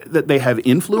 not that they have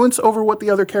influence over what the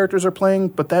other characters are playing,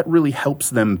 but that really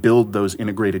helps them build those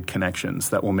integrated connections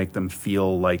that will make them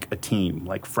feel like a team,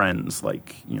 like friends,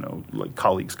 like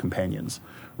colleagues, companions,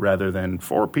 rather than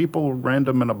 4 people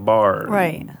random in a bar.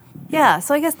 Right. Yeah.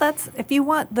 So I guess that's, if you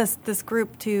want this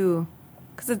group to,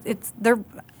 because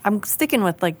I'm sticking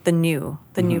with like the new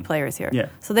players here. Yeah.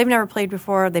 So they've never played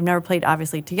before. They've never played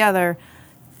obviously together.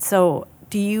 So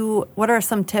what are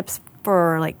some tips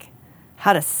for like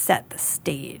how to set the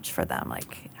stage for them?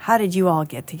 Like, how did you all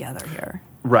get together here?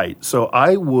 Right. So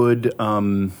I would,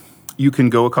 you can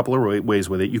go a couple of ways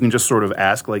with it. You can just sort of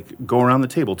ask, like, go around the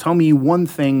table. Tell me one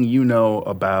thing you know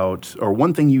about, or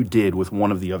one thing you did with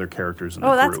one of the other characters in the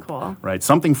group. Oh, that's cool. Right?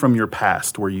 Something from your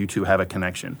past where you two have a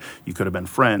connection. You could have been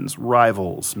friends,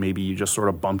 rivals. Maybe you just sort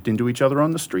of bumped into each other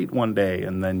on the street one day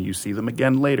and then you see them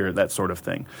again later, that sort of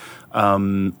thing.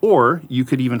 Or you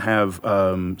could even have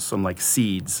some, like,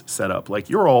 seeds set up. Like,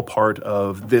 you're all part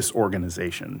of this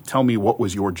organization. Tell me what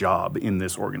was your job in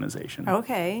this organization.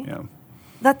 Okay. Yeah.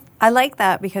 I like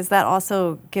that because that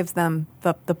also gives them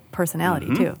the personality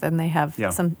too. Then they have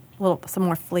some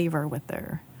more flavor with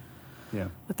their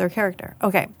character.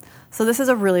 Okay, so this is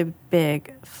a really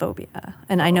big phobia,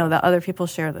 and I know that other people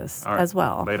share this as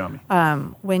well. Lay it on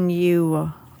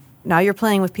me. Now you're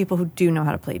playing with people who do know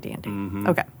how to play D&D.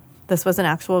 Okay, this was an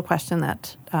actual question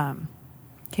that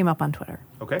came up on Twitter.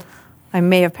 Okay, I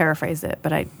may have paraphrased it,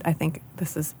 but I think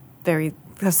this is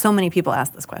because so many people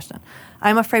ask this question.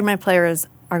 I'm afraid my players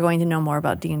are going to know more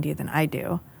about D&D than I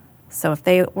do. So if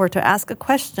they were to ask a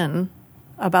question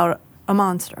about a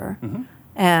monster,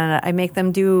 and I make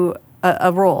them do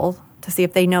a roll to see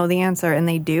if they know the answer, and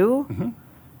they do,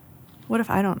 what if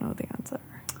I don't know the answer?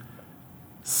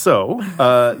 So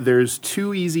there's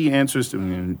 2 easy answers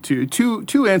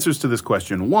two answers to this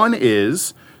question. One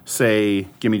is, say,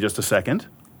 give me just a second,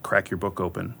 crack your book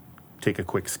open, take a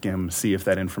quick skim, see if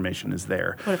that information is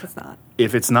there. What if it's not?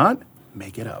 If it's not,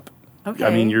 make it up. Okay.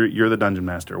 I mean, you're the dungeon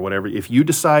master or whatever. If you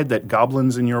decide that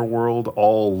goblins in your world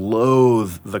all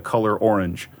loathe the color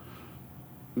orange,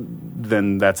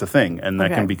 then that's a thing, and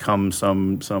that can become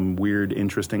some weird,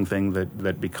 interesting thing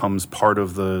that becomes part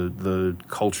of the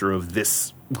culture of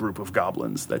this group of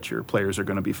goblins that your players are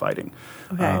going to be fighting.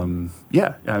 Okay.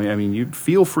 Yeah, I mean, you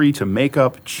feel free to make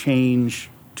up, change,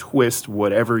 twist,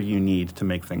 whatever you need to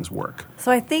make things work. So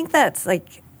I think that's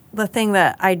like the thing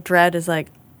that I dread is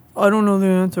like, I don't know the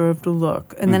answer, I have to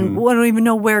look. And then I don't even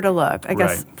know where to look. I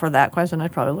guess for that question,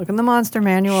 I'd probably look in the monster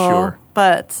manual. Sure.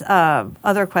 But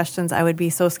other questions, I would be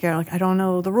so scared, like, I don't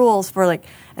know the rules for, like,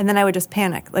 and then I would just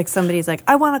panic. Like, somebody's like,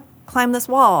 I want to climb this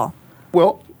wall.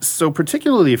 Well, so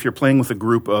particularly if you're playing with a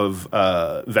group of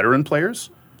veteran players,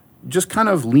 just kind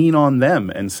of lean on them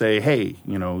and say, hey,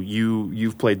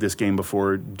 you've played this game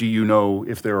before. Do you know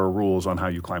if there are rules on how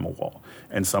you climb a wall?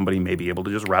 And somebody may be able to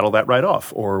just rattle that right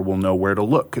off, or will know where to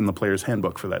look in the player's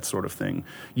handbook for that sort of thing.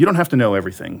 You don't have to know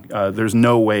everything. There's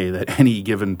no way that any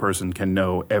given person can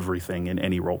know everything in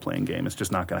any role-playing game. It's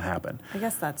just not going to happen. I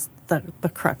guess that's the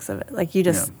crux of it. Like, you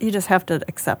just have to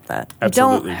accept that.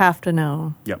 Absolutely. You don't have to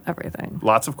know Yep. everything.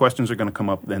 Lots of questions are going to come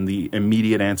up, then the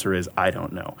immediate answer is, I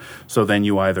don't know. So then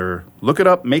you either look it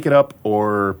up, make it up,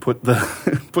 or put the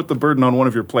put the burden on one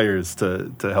of your players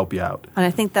to help you out. And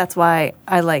I think that's why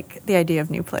I like the idea of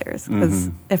new players. Because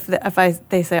if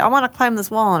they say, I want to climb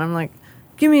this wall, and I'm like,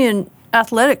 give me an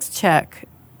athletics check,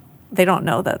 they don't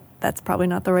know that that's probably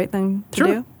not the right thing to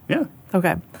do. Yeah.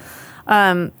 Okay.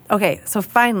 Okay, so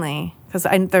finally, because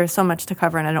there's so much to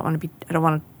cover, and I don't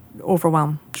want to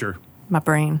overwhelm Sure. my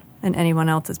brain and anyone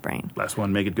else's brain. Last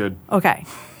one, make it good. Okay.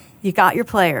 You got your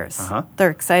players. Uh-huh.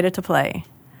 They're excited to play.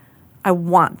 I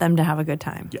want them to have a good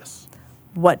time. Yes.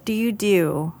 What do you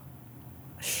do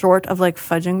short of like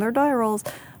fudging their die rolls?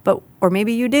 Or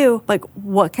maybe you do. Like,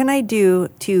 what can I do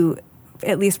to,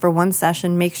 at least for one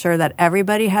session, make sure that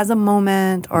everybody has a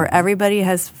moment or everybody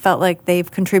has felt like they've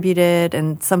contributed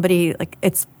and somebody, like,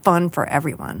 it's fun for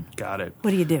everyone? Got it.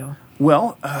 What do you do?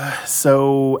 Well,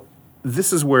 so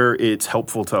this is where it's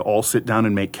helpful to all sit down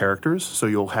and make characters. So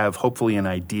you'll have hopefully an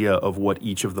idea of what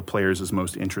each of the players is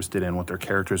most interested in, what their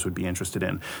characters would be interested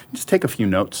in. Just take a few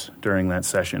notes during that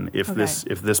session. If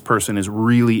this person is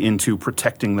really into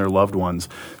protecting their loved ones,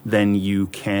 then you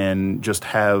can just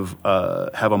have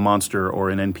a monster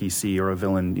or an NPC or a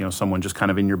villain, someone just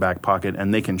kind of in your back pocket,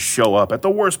 and they can show up at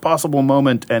the worst possible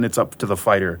moment, and it's up to the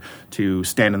fighter to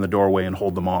stand in the doorway and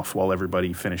hold them off while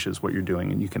everybody finishes what you're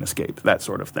doing and you can escape, that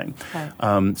sort of thing.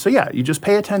 Okay. So you just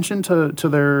pay attention to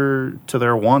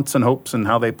their wants and hopes and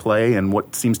how they play and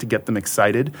what seems to get them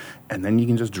excited, and then you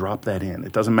can just drop that in.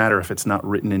 It doesn't matter if it's not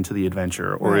written into the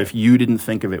adventure or if you didn't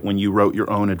think of it when you wrote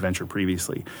your own adventure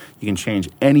previously. You can change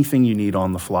anything you need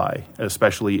on the fly,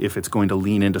 especially if it's going to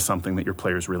lean into something that your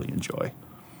players really enjoy.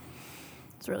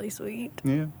 It's really sweet.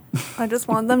 Yeah. I just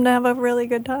want them to have a really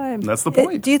good time. That's the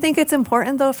point. Do you think it's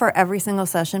important, though, for every single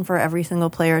session, for every single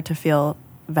player to feel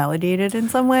validated in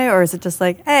some way, or is it just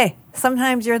like, hey,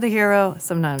 sometimes you're the hero,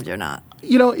 sometimes you're not?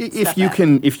 If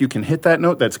you can hit that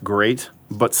note, that's great.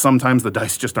 But sometimes the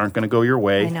dice just aren't going to go your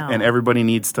way, I know. and everybody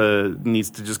needs to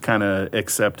just kind of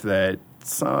accept that.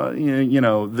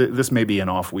 This may be an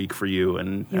off week for you,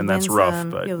 and that's rough.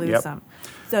 Some, but you lose some.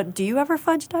 So, do you ever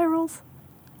fudge die rolls?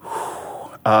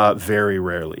 Very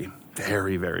rarely.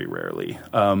 Very, very rarely.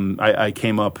 I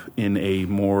came up in a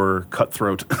more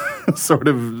cutthroat sort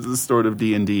of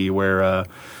D&D where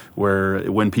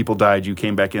when people died, you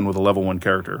came back in with a level 1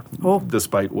 character,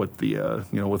 despite what the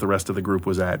what the rest of the group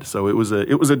was at. So it was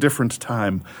a different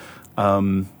time.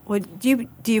 Do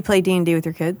you play D&D with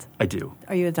your kids? I do.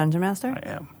 Are you a dungeon master? I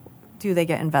am. Do they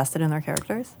get invested in their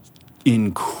characters?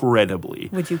 Incredibly.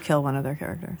 Would you kill one of their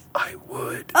characters? I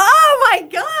would. Oh my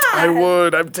god! I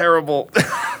would. I'm terrible.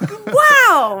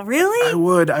 Wow, really? I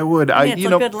would. I mean, it's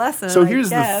a good lesson. So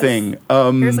here's the thing.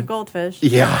 Here's a goldfish.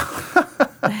 Yeah.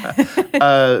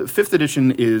 5th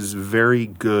edition is very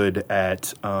good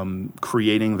at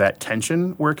creating that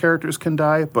tension where characters can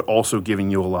die, but also giving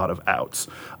you a lot of outs.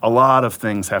 A lot of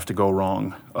things have to go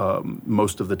wrong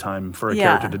most of the time for a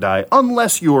character to die,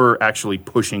 unless you're actually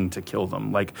pushing to kill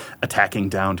them, like attacking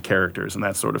downed characters and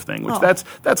that sort of thing. Which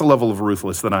that's a level of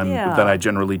ruthless that I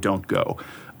generally don't go.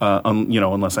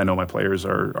 Unless I know my players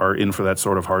are in for that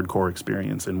sort of hardcore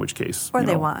experience, in which case,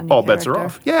 they want a new all bets are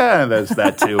character. off. Yeah, there's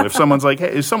that too. If someone's like,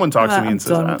 hey, if someone talks to me and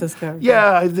says, done with this character.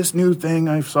 yeah, this new thing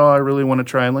I saw, I really want to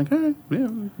try, I'm like, yeah,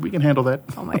 we can handle that.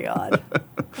 Oh my god,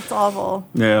 that's awful.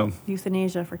 Yeah,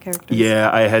 euthanasia for characters. Yeah,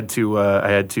 I had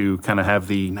to kind of have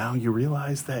the, now you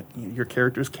realize that your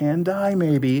characters can die,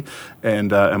 maybe, and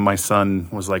my son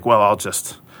was like, well,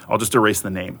 I'll I'll just erase the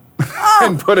name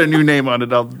and put a new name on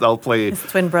it. I'll play His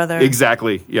twin brother.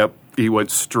 Exactly. Yep. He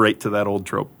went straight to that old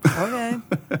trope. Okay.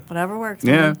 Whatever works.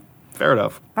 Yeah. Man. Fair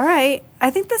enough. All right. I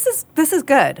think this is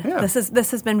good. Yeah. This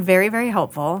has been very, very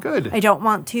helpful. Good. I don't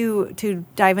want to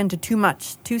dive into too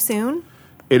much too soon.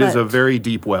 It is But- a very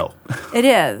deep well. It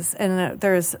is, and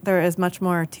there is much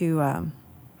more to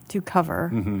cover.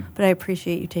 But I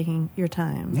appreciate you taking your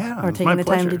time, Yeah, or it's taking my the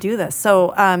time pleasure. to do this.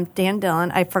 So, Dan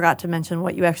Dillon, I forgot to mention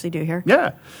what you actually do here.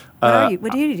 Yeah.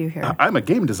 What do you do here? I'm a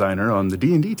game designer on the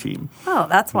D&D team. Oh,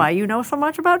 that's why you know so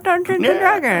much about Dungeons and Yeah.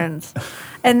 Dragons.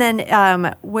 And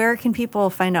then, where can people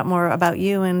find out more about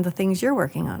you and the things you're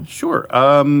working on? Sure.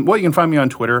 Well, you can find me on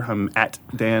Twitter. I'm at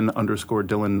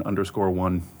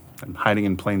Dan_Dillon_1. I'm hiding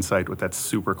in plain sight with that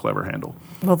super clever handle.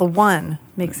 Well, the one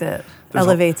makes it,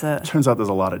 elevates it. Turns out there's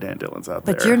a lot of Dan Dillons out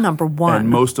there. But you're number one. And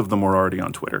most of them are already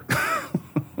on Twitter.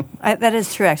 That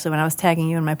is true, actually. When I was tagging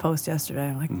you in my post yesterday,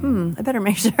 I'm like, I better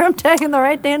make sure I'm tagging the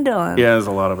right Dan Dillon. Yeah, there's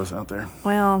a lot of us out there.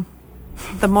 Well,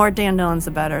 the more Dan Dillons,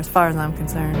 the better, as far as I'm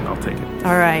concerned. I'll take it.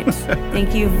 All right.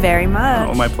 Thank you very much.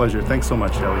 Oh, my pleasure. Thanks so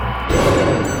much, Shelley.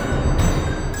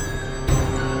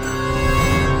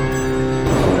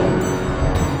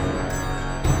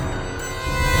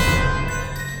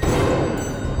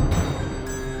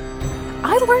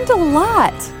 I learned a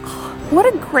lot. What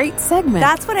a great segment.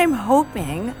 That's what I'm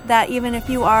hoping, that even if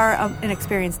you are an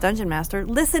experienced dungeon master,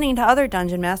 listening to other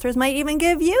dungeon masters might even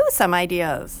give you some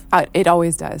ideas. It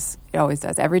always does. It always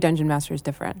does. Every dungeon master is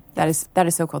different. That is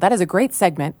so cool. That is a great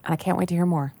segment, and I can't wait to hear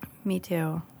more. Me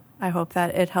too. I hope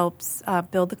that it helps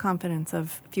build the confidence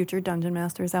of future dungeon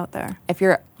masters out there, If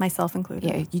you're, myself included.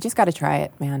 yeah, you just got to try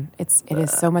it, man. It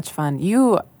is so much fun.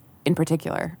 You, in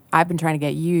particular, I've been trying to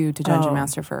get you to dungeon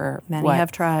master for Many what,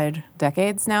 have tried.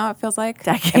 decades now. It feels like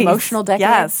Decades. emotional decades.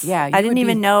 Yes. Yeah, you I didn't would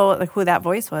even be- know like who that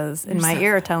voice was in my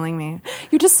ear telling me.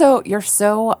 You're so.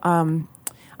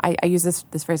 I use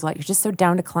this phrase a lot. You're just so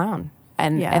down to clown,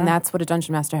 and Yeah. that's what a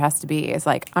dungeon master has to be. Is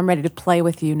like, I'm ready to play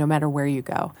with you no matter where you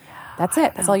go. That's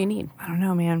it. That's all you need. I don't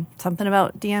know, man. Something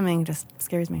about DMing just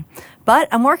scares me. But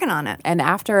I'm working on it. And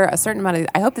after a certain amount of,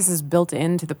 I hope this is built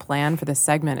into the plan for this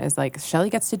segment, is like Shelley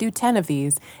gets to do 10 of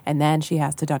these, and then she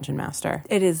has to dungeon master.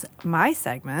 It is my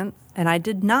segment, and I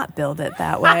did not build it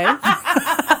that way.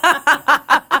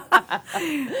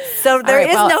 So there right,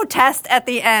 is well, no test at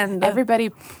the end.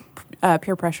 Everybody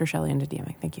peer pressure Shelley into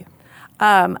DMing. Thank you.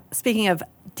 Speaking of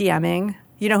DMing,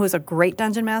 you know who's a great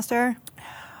dungeon master?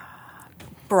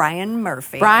 Brian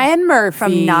Murphy. Brian Murphy.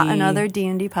 From Not Another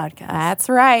D&D podcast. That's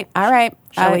right. All right.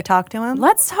 Shall we talk to him?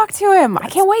 Let's talk to him. I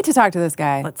can't wait to talk to this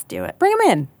guy. Let's do it. Bring him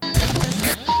in.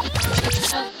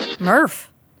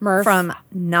 Murph. Murph. From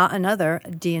Not Another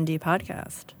D&D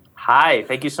podcast. Hi,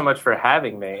 thank you so much for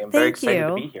having me. I'm very excited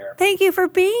to be here. Thank you for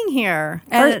being here.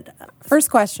 And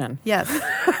First question. yes.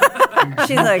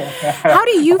 She's like, How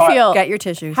do you feel? get your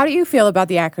tissues. How do you feel about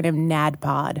the acronym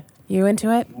NADPOD? You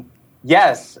into it?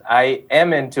 Yes, I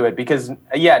am into it because,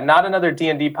 Not Another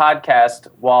D&D podcast,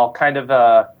 while kind of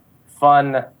a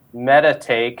fun meta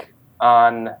take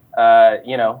on,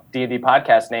 D&D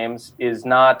podcast names, is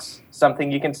not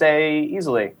something you can say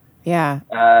easily. Yeah.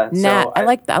 So I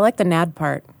like the NAD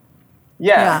part.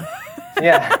 Yeah.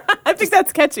 Yeah. I think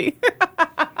that's catchy.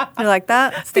 You like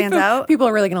that? Stands out? People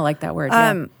are really going to like that word.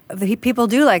 Yeah. People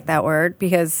do like that word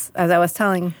because, as I was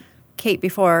telling Kate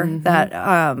before,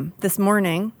 that this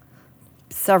morning,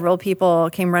 several people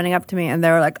came running up to me and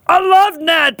they were like, "I love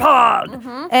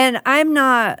NADPOD," and I'm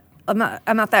not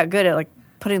that good at like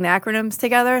putting the acronyms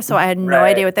together, so I had no Right.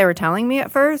 idea what they were telling me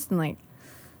at first. And like,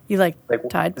 you like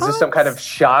Tide Is this Pods? some kind of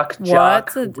shock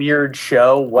jock What's a- weird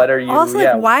show? What are you? Also,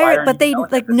 yeah, like, why are are, but you they,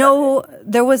 telling like, us no,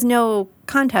 there was no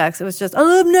context. It was just, I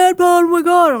love NADPOD, oh my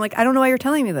God. I'm like, I don't know why you're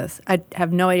telling me this. I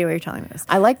have no idea why you're telling me this.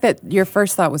 I like that your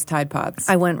first thought was Tide Pods.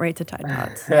 I went right to Tide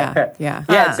Pods. Yeah. Yeah,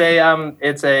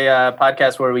 it's a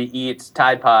podcast where we eat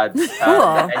Tide Pods. Cool.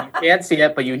 And you can't see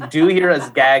it, but you do hear us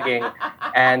gagging.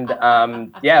 And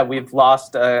we've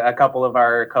lost a couple of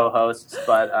our co-hosts,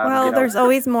 but Well, there's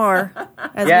always more,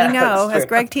 as Yeah, we know, that's as true.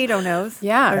 Greg Tito knows.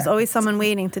 Yeah. There's always someone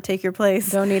waiting to take your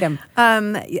place. Don't need him.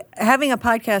 Having a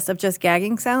podcast of just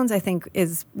gagging sounds, I think,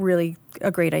 is really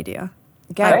a great idea.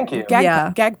 Thank you.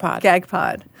 Gag pod. Gag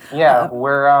pod.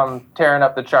 we're tearing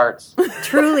up the charts.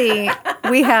 Truly,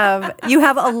 you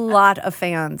have a lot of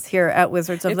fans here at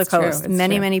Wizards of the It's true. Coast. It's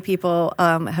Many, true. many people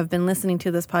have been listening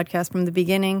to this podcast from the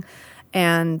beginning.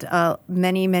 And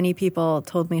many, many people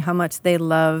told me how much they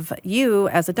love you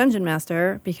as a dungeon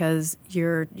master because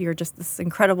you're just this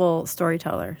incredible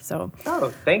storyteller. So Oh,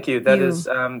 thank you. That You- is,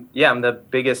 I'm the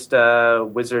biggest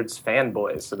Wizards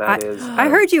fanboy. So that is. I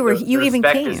heard you the even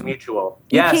respect came. is mutual.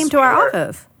 you Yes, came to we our were.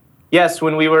 office. Yes,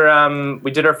 when we were,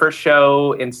 we did our first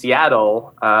show in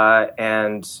Seattle,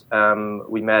 and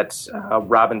we met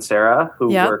Rob and Sarah,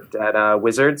 who worked at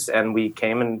Wizards, and we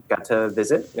came and got to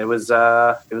visit. It was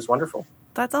wonderful.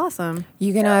 That's awesome. Are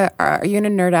you gonna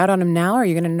nerd out on him now, or are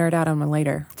you gonna nerd out on him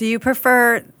later? Do you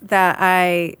prefer that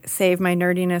I save my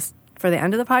nerdiness for the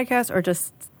end of the podcast, or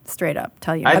just straight up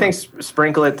tell you? I think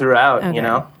sprinkle it throughout. Okay. You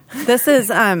know, this is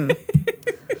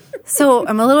So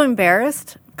I'm a little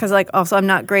embarrassed because, also I'm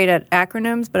not great at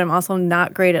acronyms, but I'm also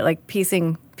not great at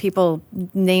piecing people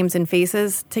names and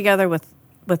faces together with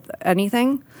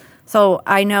anything. So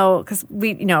I know because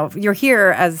you're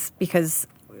here because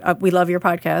we love your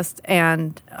podcast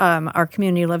and our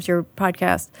community loves your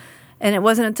podcast. And it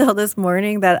wasn't until this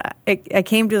morning that I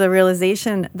came to the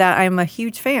realization that I'm a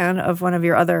huge fan of one of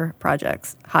your other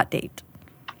projects, Hot Date.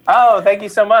 Oh, thank you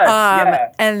so much.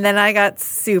 Yeah. And then I got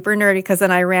super nerdy because then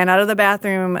I ran out of the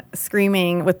bathroom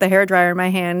screaming with the hairdryer in my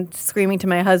hand, screaming to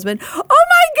my husband, "Oh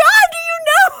my God, do you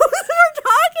know who we're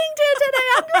talking to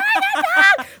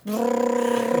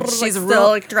today?" She's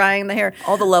still drying the hair.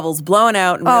 All the levels blowing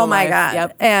out. In Oh real my life. God.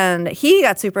 Yep. And he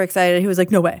got super excited. He was like,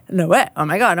 no way. Oh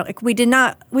my God. We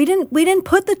didn't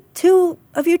put the two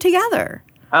of you together.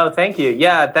 Oh, thank you.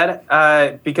 Yeah,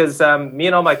 that because me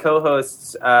and all my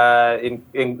co-hosts,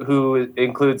 who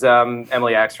includes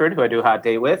Emily Axford, who I do Hot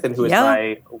Date with, and who is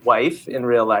my wife in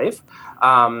real life.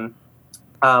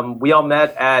 We all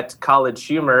met at College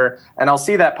Humor, and I'll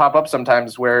see that pop up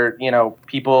sometimes where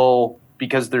people,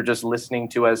 because they're just listening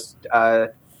to us,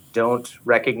 don't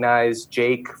recognize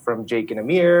Jake from Jake and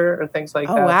Amir or things like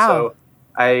that. Wow. So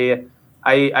I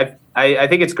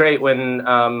think it's great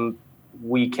when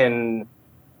we can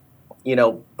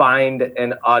find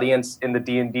an audience in the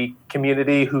D&D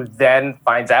community who then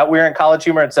finds out we're in College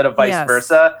Humor instead of vice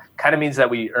versa. Kind of means that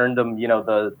we earned them,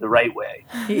 the right way.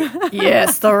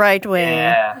 Yes, the right way.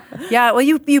 Yeah. Yeah, well,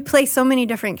 you play so many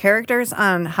different characters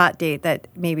on Hot Date that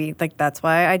maybe that's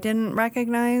why I didn't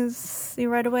recognize you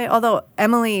right away. Although it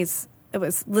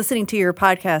was listening to your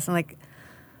podcast and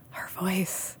her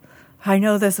voice. I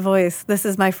know this voice. This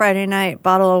is my Friday night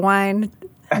bottle of wine.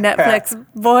 Netflix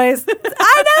voice.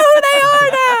 I know who they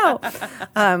are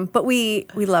now. But we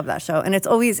love that show, and it's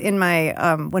always in my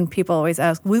when people always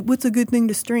ask, "What's a good thing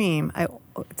to stream?"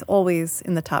 It's always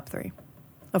in the top 3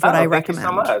 of what I recommend.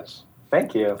 Thank you so much.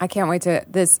 Thank you. I can't wait to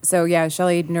this. So yeah,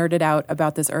 Shelley nerded out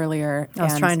about this earlier. I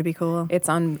was trying to be cool. It's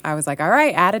on. I was like, all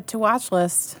right, add it to watch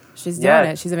list. She's doing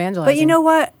it. She's evangelizing. But you know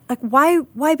what?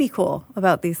 Why be cool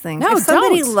about these things? No, if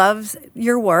somebody don't. loves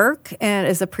your work and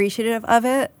is appreciative of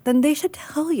it, then they should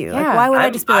tell you. Yeah. Why would I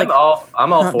just be I'm all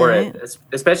for right. it,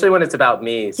 especially when it's about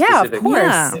me. Yeah, of specifically.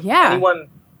 course. If Yeah. anyone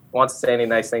wants to say any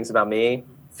nice things about me,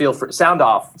 feel free. Sound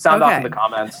off in the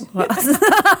comments.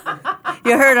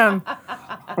 You heard him.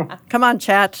 Come on,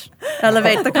 chat.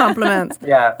 Elevate the compliments.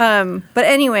 Yeah. But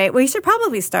anyway, we should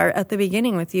probably start at the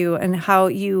beginning with you and how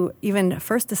you even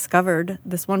first discovered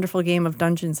this wonderful game of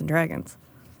Dungeons and Dragons.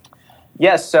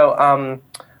 Yes. So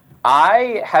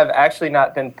I have actually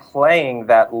not been playing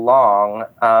that long.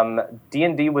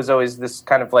 D&D was always this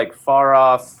kind of far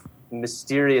off,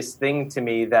 mysterious thing to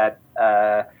me that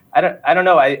I don't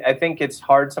know. I think it's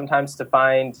hard sometimes to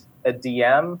find a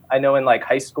DM. I know in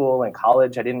high school and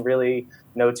college, I didn't really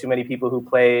know too many people who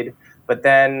played. But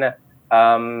then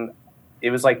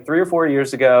it was 3 or 4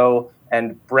 years ago,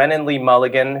 and Brennan Lee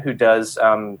Mulligan, who does,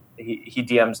 he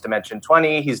DMs Dimension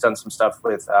 20. He's done some stuff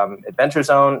with Adventure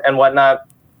Zone and whatnot.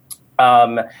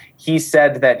 He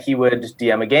said that he would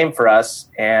DM a game for us,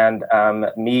 and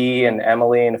me and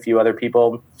Emily and a few other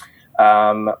people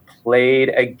played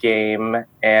a game,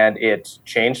 and it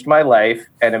changed my life.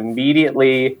 And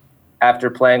immediately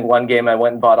after playing one game, I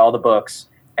went and bought all the books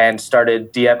and started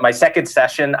my second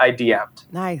session. I DM'd.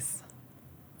 Nice.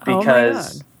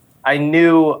 Because I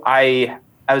knew I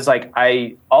was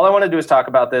all I want to do is talk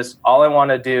about this. All I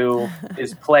want to do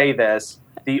is play this.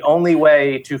 The only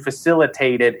way to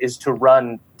facilitate it is to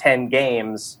run 10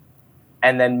 games,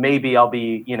 and then maybe I'll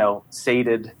be,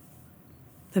 sated.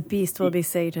 The beast will be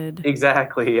sated.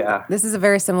 Exactly, yeah. This is a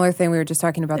very similar thing. We were just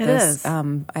talking about It this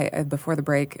is. Before the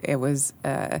break. It was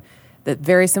that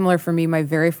very similar for me. My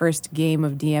very first game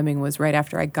of DMing was right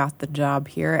after I got the job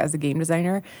here as a game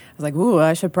designer. I was like, ooh,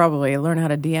 I should probably learn how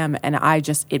to DM. And I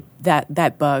just,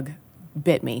 that bug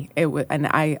bit me. And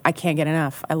I can't get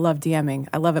enough. I love DMing.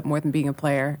 I love it more than being a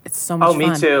player. It's so much fun. Oh,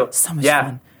 me too. So much Yeah.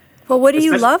 fun. Well, what do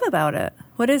you love about it?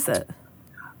 What is it?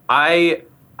 I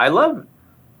love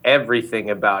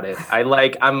everything about it.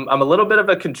 I'm a little bit of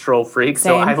a control freak, Same.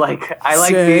 so I like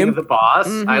Same. being the boss.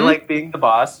 I like being the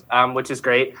boss, which is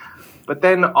great. But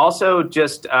then also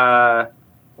just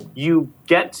you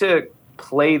get to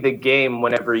play the game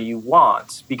whenever you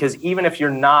want, because even if you're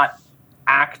not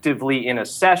actively in a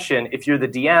session, if you're the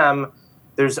DM,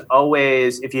 there's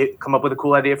always, if you come up with a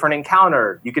cool idea for an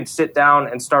encounter, you can sit down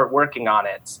and start working on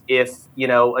it. If, you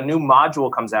know, a new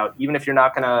module comes out, even if you're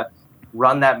not going to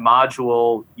run that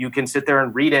module, you can sit there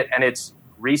and read it, and it's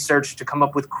research to come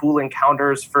up with cool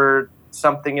encounters for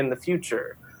something in the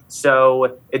future.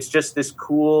 So it's just this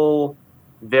cool,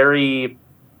 very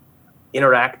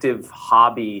interactive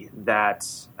hobby that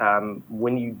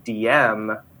when you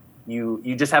DM,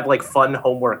 you just have like fun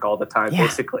homework all the time,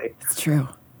 basically. It's true.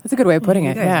 That's a good way of putting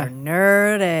it. You guys are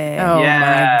nerdy. Oh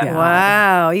my God.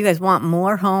 Wow. You guys want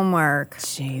more homework.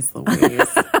 Jeez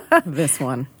Louise. This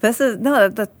one. This is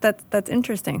that's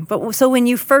interesting. But so when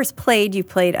you first played, you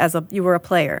were a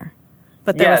player.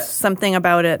 But there was something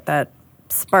about it that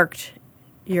sparked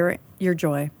your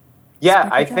joy. Yeah,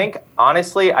 I think,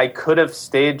 honestly, I could have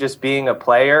stayed just being a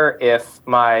player if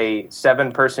my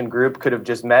 7-person group could have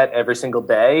just met every single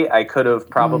day. I could have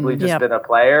probably just been a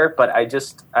player, but I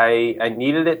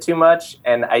needed it too much,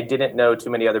 and I didn't know too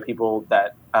many other people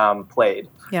that played.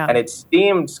 Yeah. And it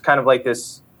seemed kind of like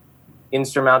this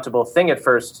insurmountable thing at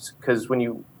first, because when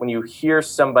you hear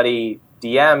somebody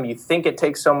DM, you think it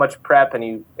takes so much prep, and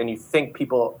you think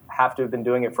people have to have been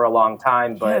doing it for a long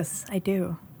time. But yes, I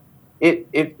do.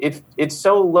 It's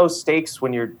so low stakes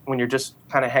when you're just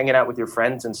kind of hanging out with your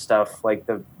friends and stuff. Like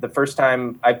the first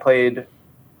time I played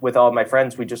with all of my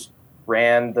friends, we just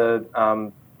ran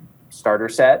the starter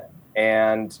set,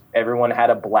 and everyone had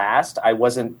a blast. I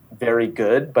wasn't very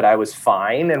good, but I was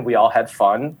fine, and we all had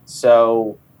fun.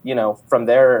 So, you know, from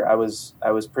there, I was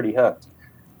pretty hooked.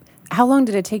 How long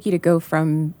did it take you to go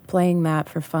from playing that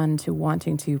for fun to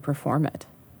wanting to perform it?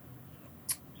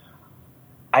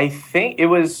 I think it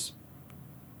was...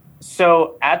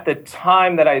 So at the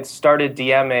time that I had started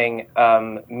DMing,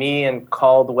 me and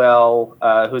Caldwell,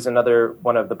 who's another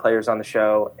one of the players on the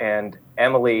show, and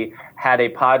Emily had a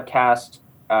podcast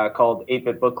called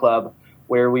 8-Bit Book Club,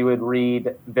 where we would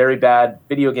read very bad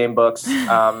video game books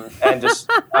and just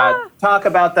talk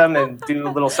about them and do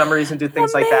little summaries and do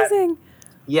things like that.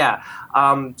 Yeah.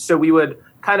 So we would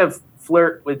kind of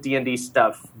flirt with D&D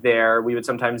stuff there. We would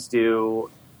sometimes do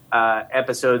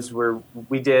episodes where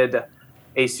we did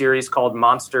a series called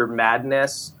Monster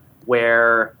Madness,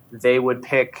 where I would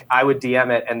DM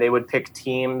it, and they would pick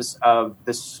teams of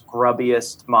the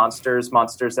scrubbiest monsters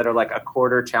that are like a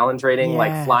quarter challenge rating,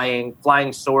 like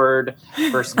flying sword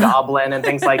versus goblin and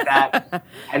things like that.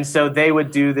 And so they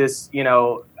would do this, you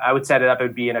know, I would set it up, it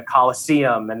would be in a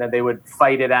coliseum, and then they would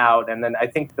fight it out. And then I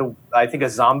think a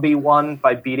zombie won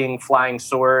by beating flying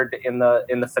sword in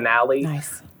the finale.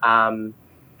 Nice. And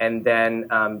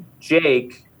then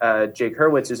Jake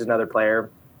Hurwitz is another player,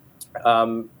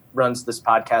 runs this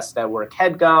podcast network,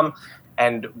 HeadGum,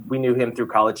 and we knew him through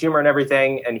College Humor and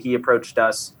everything, and he approached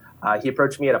us. He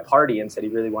approached me at a party and said he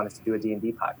really wanted to do a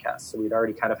D&D podcast. So we'd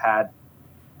already kind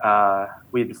of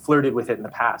we'd flirted with it in the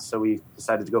past, so we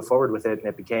decided to go forward with it, and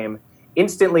it became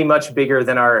instantly much bigger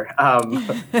than our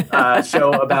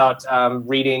show about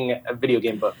reading video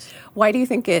game books. Why do you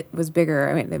think it was bigger?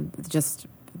 I mean, just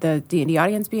the D&D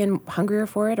audience being hungrier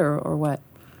for it, or what?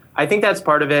 I think that's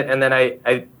part of it, and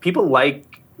then people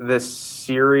like the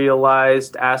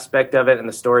serialized aspect of it and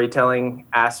the storytelling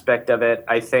aspect of it.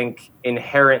 I think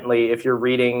inherently, if you're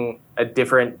reading a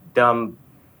different dumb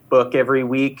book every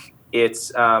week,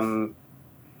 it doesn't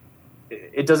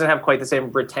have quite the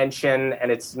same retention,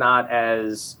 and it's not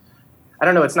as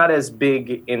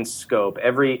big in scope.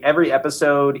 Every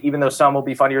episode, even though some will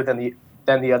be funnier than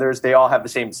the others, they all have the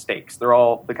same stakes. They're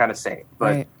all the kind of same.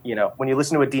 But you know, when you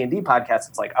listen to a D&D podcast,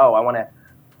 it's like, oh, I want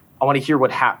to hear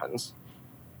what happens.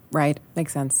 Right,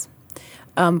 makes sense.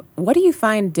 What do you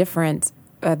find different?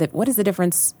 What is the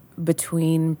difference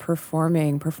between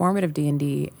performative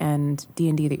D&D and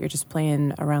D&D that you're just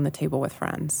playing around the table with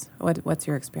friends? What's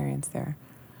your experience there?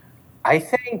 I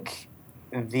think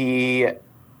the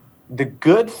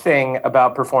good thing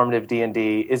about performative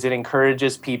D&D is it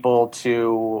encourages people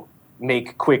to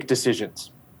make quick decisions,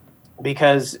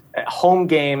 because at home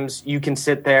games, you can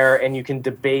sit there and you can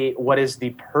debate what is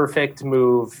the perfect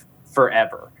move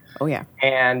forever. Oh yeah.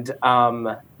 And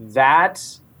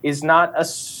that is not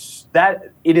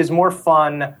it is more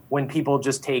fun when people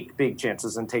just take big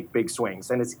chances and take big swings.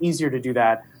 And it's easier to do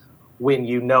that when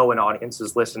you know an audience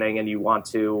is listening and you want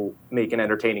to make an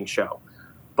entertaining show.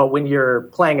 But when you're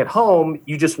playing at home,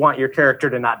 you just want your character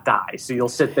to not die. So you'll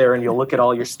sit there and you'll look at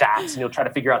all your stats and you'll try to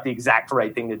figure out the exact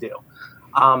right thing to do.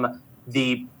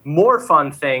 The more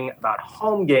fun thing about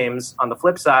home games, on the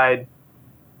flip side,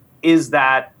 is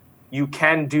that you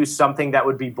can do something that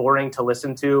would be boring to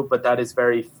listen to, but that is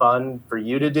very fun for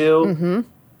you to do. Mm-hmm.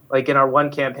 Like in our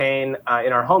one campaign,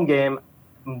 in our home game,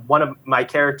 one of my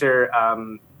character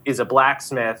is a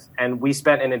blacksmith, and we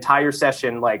spent an entire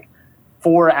session, like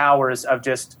 4 hours of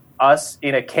just us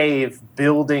in a cave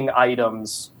building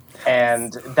items.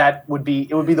 And it would be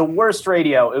the worst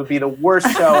radio. It would be the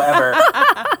worst show ever.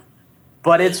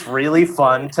 But it's really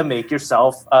fun to make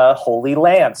yourself a holy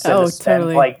lance and to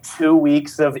spend like 2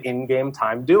 weeks of in-game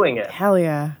time doing it. Hell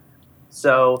yeah!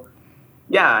 So,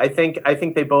 yeah, I think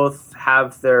they both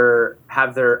have their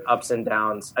ups and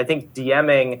downs. I think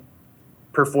DMing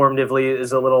performatively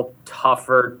is a little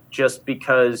tougher just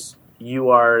because you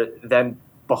are then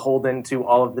beholden to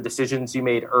all of the decisions you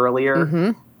made earlier.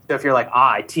 Mm-hmm. So if you're like,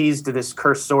 I teased this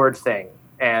cursed sword thing,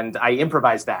 and I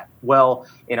improvised that. Well,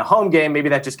 in a home game, maybe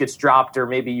that just gets dropped, or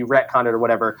maybe you retcon it or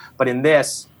whatever. But in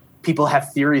this, people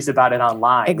have theories about it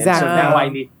online. Exactly. And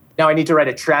so now I need to write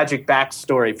a tragic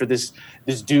backstory for this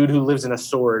dude who lives in a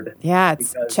sword. Yeah,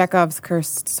 it's Chekhov's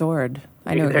cursed sword.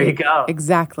 I know. There you go.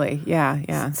 Exactly.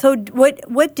 Yeah. So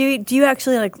what do you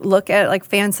actually like look at like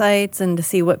fan sites and to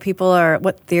see what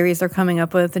theories they're coming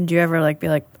up with, and do you ever like be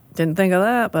like, didn't think of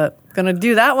that, but gonna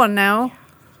do that one now?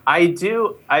 I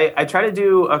do. I try to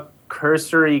do a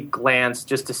cursory glance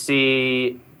just to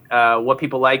see what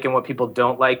people like and what people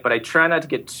don't like, but I try not to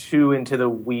get too into the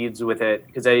weeds with it,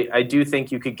 because I do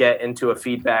think you could get into a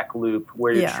feedback loop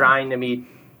where you're trying to meet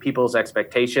people's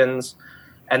expectations.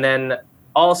 And then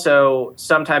also,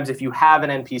 sometimes if you have an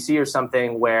NPC or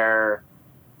something where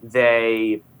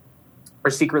they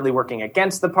are secretly working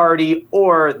against the party,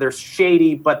 or they're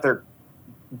shady, but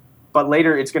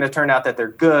later it's going to turn out that they're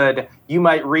good, you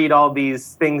might read all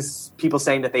these things, people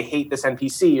saying that they hate this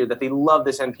NPC or that they love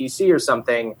this NPC or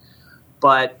something,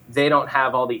 but they don't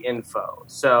have all the info.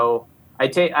 So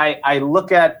I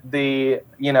look at the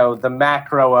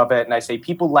macro of it, and I say,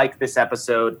 people like this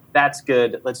episode, that's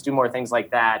good, let's do more things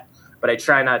like that. But I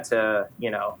try not to,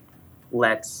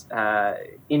 let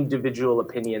individual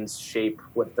opinions shape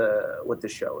what the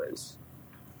show is.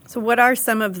 So what are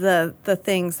some of the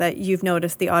things that you've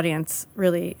noticed the audience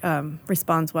really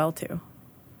responds well to?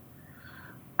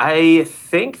 I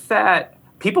think that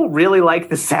people really like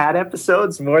the sad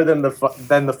episodes more than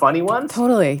the funny ones.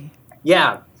 Totally.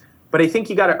 Yeah, but I think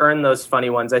you got to earn those funny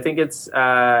ones. I think it's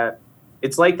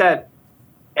like that.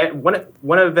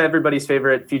 One of everybody's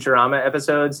favorite Futurama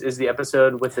episodes is the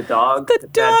episode with the dog. The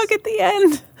dog at the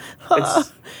end.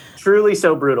 It's truly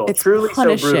so brutal. It's truly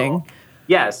punishing. So brutal.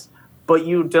 Yes, but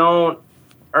you don't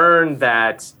earn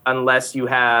that unless you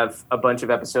have a bunch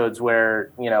of episodes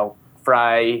where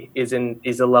Fry is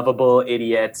a lovable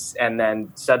idiot, and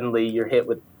then suddenly you're hit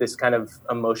with this kind of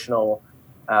emotional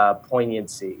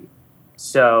poignancy.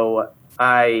 So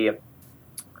I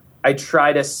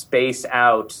try to space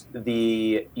out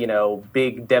the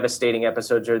big devastating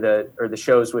episodes or the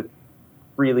shows with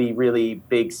really, really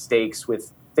big stakes,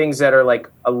 with things that are like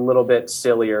a little bit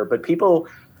sillier, but people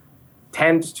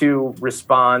tend to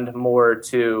respond more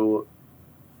to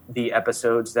the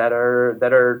episodes that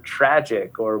are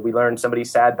tragic, or we learn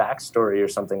somebody's sad backstory or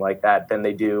something like that, than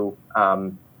they do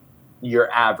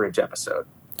your average episode.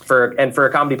 For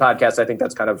a comedy podcast, I think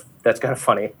that's kind of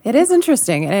funny. It is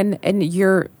interesting, and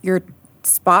you're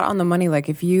spot on the money. Like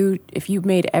if you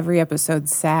made every episode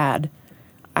sad,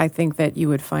 I think that you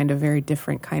would find a very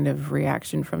different kind of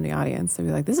reaction from the audience. They'd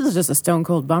be like, "This is just a stone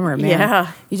cold bummer, man."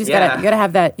 Yeah, you gotta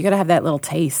have that little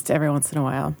taste every once in a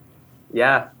while.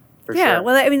 Yeah. For yeah, sure.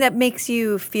 well, I mean, that makes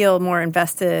you feel more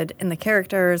invested in the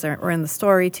characters or in the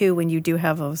story too. When you do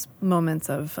have those moments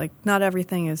of like, not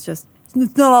everything is just.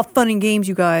 It's not all fun and games,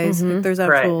 you guys. Mm-hmm. Like, there's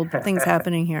actual things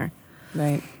happening here.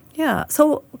 Right. Yeah.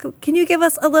 So can you give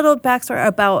us a little backstory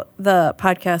about the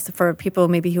podcast for people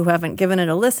maybe who haven't given it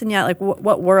a listen yet? Like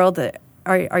what world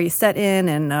are you set in,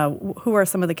 and who are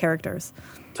some of the characters?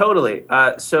 Totally.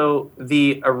 So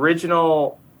the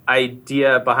original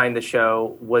idea behind the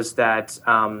show was that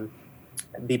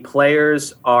the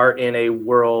players are in a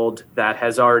world that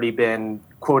has already been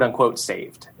quote unquote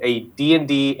saved. A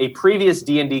previous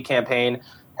D&D campaign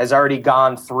has already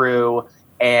gone through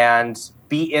and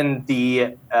beaten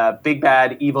the big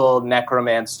bad evil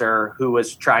necromancer who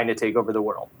was trying to take over the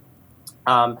world.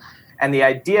 And the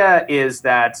idea is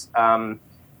that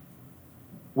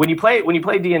when you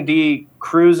play D&D,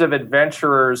 crews of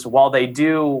adventurers, while they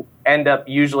do end up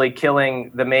usually killing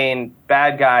the main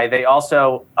bad guy, they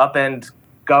also upend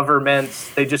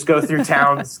governments. They just go through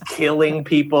towns killing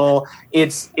people.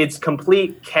 It's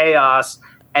complete chaos,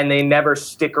 and they never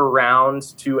stick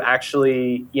around to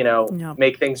actually,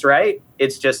 make things right.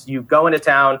 It's just you go into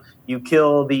town, you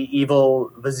kill the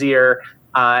evil vizier,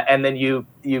 and then you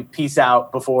peace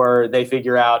out before they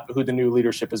figure out who the new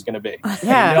leadership is going to be.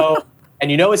 Yeah.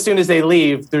 And as soon as they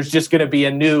leave, there's just going to be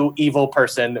a new evil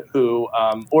person who,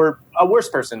 or a worse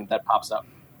person that pops up.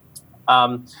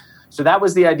 So that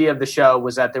was the idea of the show,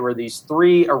 was that there were these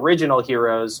 3 original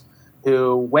heroes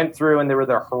who went through, and they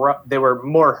were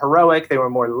more heroic, they were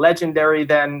more legendary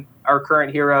than our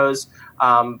current heroes.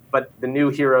 But the new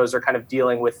heroes are kind of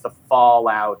dealing with the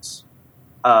fallout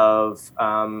of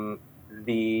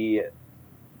the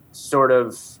sort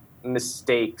of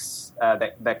mistakes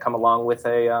that come along with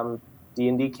a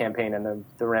D&D campaign and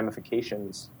the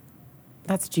ramifications.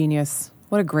 That's genius.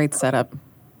 What a great setup.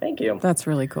 Thank you. That's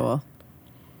really cool.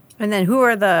 And then who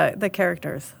are the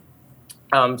characters?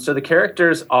 So the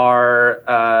characters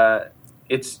are,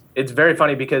 it's very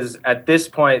funny because at this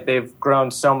point they've grown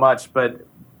so much, but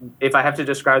if I have to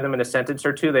describe them in a sentence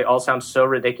or two, they all sound so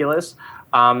ridiculous.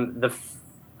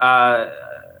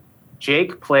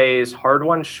 Jake plays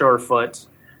Hardwon Surefoot,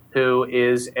 who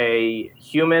is a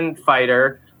human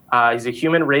fighter. He's a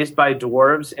human raised by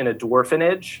dwarves in a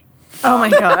dwarfenage. Oh my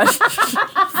gosh.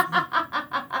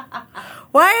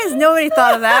 Why has nobody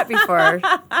thought of that before?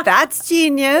 That's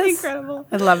genius. Incredible.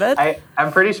 I love it.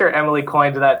 I'm pretty sure Emily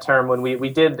coined that term when we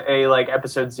did a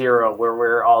episode 0 where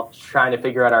we're all trying to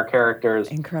figure out our characters.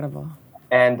 Incredible.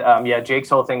 And Jake's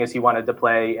whole thing is he wanted to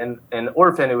play an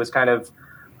orphan who was kind of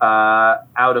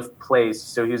out of place.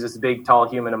 So he was this big, tall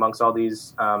human amongst all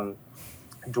these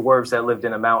dwarves that lived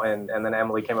in a mountain. And then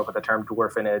Emily came up with the term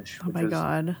dwarfenage,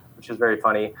 which is very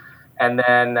funny. And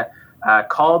then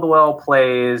Caldwell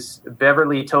plays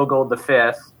Beverly Togold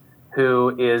V,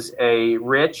 who is a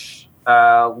rich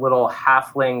little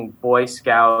halfling Boy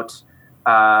Scout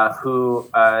who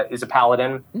is a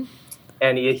paladin.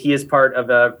 And he is part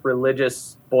of a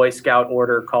religious Boy Scout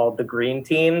order called the Green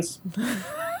Teens.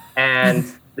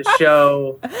 And the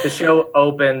show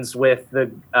opens with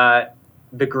the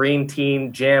Green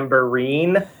Teen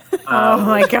Jamboree. Oh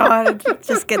my God! It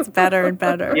just gets better and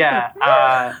better.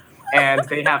 Yeah, and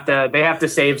they have to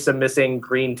save some missing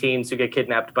green teens who get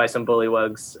kidnapped by some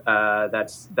bullywugs.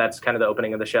 That's kind of the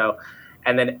opening of the show,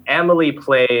 and then Emily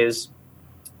plays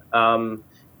an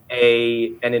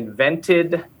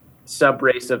invented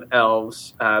subrace of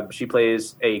elves. She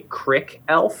plays a crick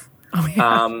elf. Oh,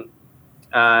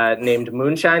 yeah. Named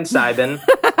Moonshine Sybin,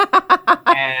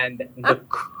 and I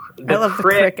love the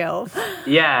crick elf.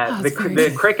 Yeah,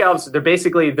 the crick elves.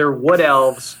 They're wood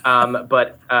elves,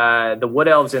 but the wood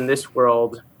elves in this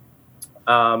world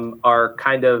are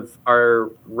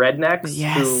rednecks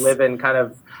who live in kind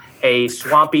of a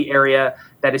swampy area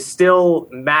that is still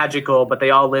magical, but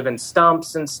they all live in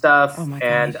stumps and stuff. Oh my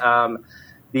and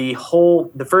the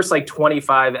first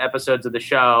 25 episodes of the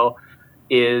show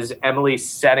is Emily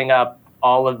setting up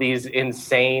all of these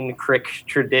insane crick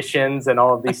traditions and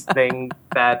all of these things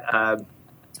that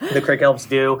the crick elves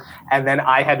do, and then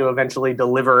I had to eventually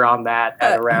deliver on that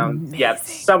at around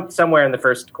somewhere in the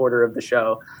first quarter of the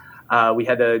show. We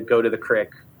had to go to the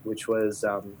crick, which was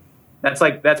that's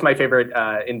my favorite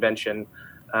invention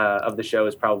of the show,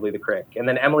 is probably the crick. And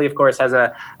then Emily, of course, has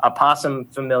a possum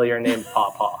familiar named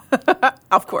Paw Paw.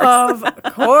 Of course. Of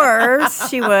course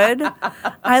she would.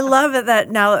 I love it that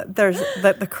now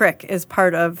that the crick is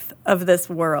part of this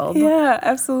world. Yeah,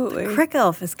 absolutely. The crick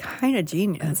elf is kind of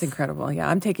genius. That's incredible. Yeah,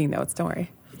 I'm taking notes. Don't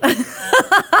worry.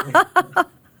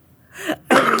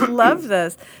 I love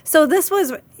this. So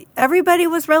everybody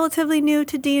was relatively new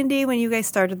to D&D when you guys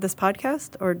started this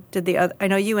podcast, or did I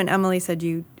know you and Emily said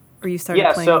you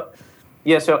started playing.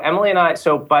 So Emily and I,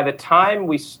 by the time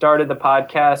we started the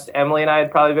podcast, Emily and I had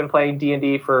probably been playing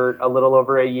D&D for a little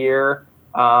over a year,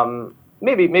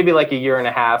 maybe like a year and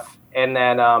a half. And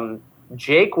then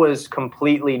Jake was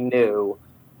completely new.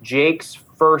 Jake's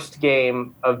first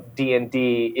game of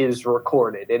D&D is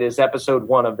recorded. It is episode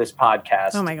 1 of this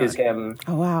podcast. Oh my God. Is him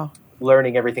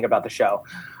learning everything about the show,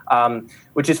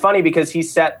 which is funny because he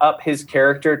set up his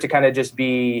character to kind of just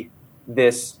be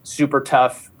this super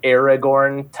tough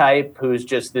Aragorn type who's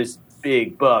just this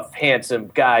big, buff, handsome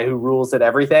guy who rules at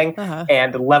everything. Uh-huh.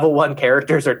 And level 1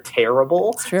 characters are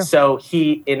terrible. It's true. So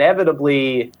he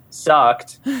inevitably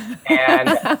sucked, and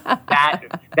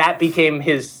that became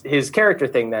his character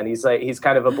thing. Then he's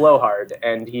kind of a blowhard,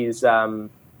 and he's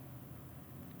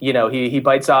he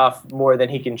bites off more than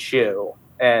he can chew,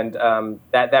 and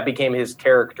that became his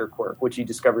character quirk, which he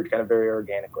discovered kind of very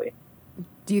organically.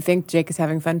 Do you think Jake is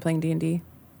having fun playing D&D?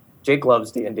 Jake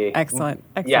loves D&D. Excellent.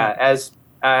 Yeah,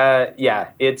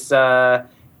 it's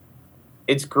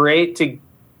great to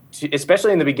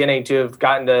especially in the beginning, to have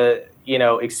gotten to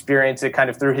experience it kind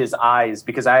of through his eyes,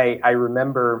 because I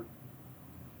remember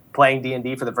playing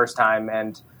D&D for the first time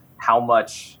and how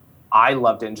much I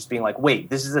loved it, and just being like, wait,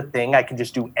 this is a thing. I can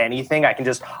just do anything. I can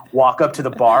just walk up to the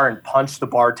bar and punch the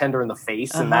bartender in the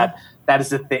face, and that is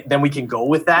the thing. Then we can go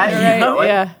with that. Right. You know?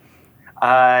 Yeah.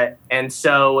 And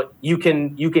so you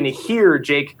can hear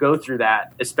Jake go through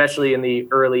that, especially in the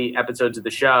early episodes of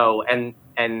the show. And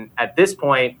at this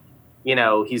point, you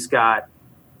know, he's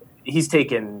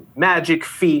taken magic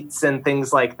feats and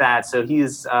things like that. So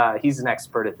he's an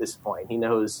expert at this point. He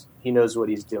knows what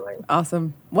he's doing.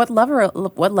 Awesome. What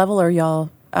level are y'all?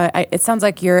 It sounds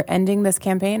like you're ending this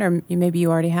campaign, or maybe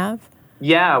you already have.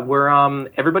 Yeah, we're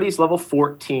everybody's level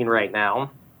 14 right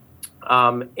now.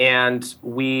 And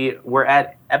we're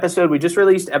at we just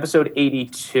released episode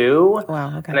 82.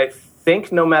 Wow, okay. And I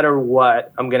think no matter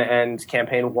what, I'm going to end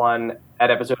campaign 1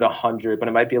 at episode 100, but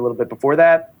it might be a little bit before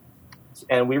that.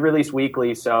 And we release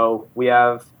weekly, so we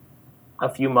have a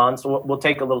few months. We'll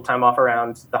take a little time off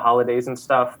around the holidays and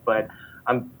stuff, but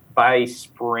by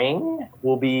spring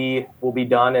we'll be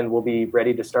done, and we'll be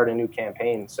ready to start a new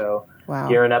campaign. So wow.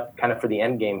 Gearing up kind of for the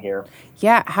end game here.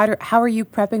 Yeah, how are you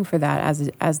prepping for that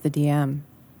as the DM?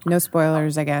 No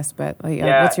spoilers, I guess, but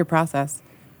what's your process?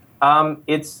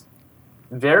 It's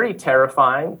very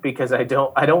terrifying because I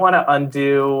don't want to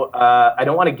undo. I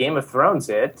don't want to Game of Thrones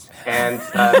it and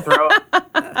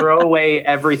throw away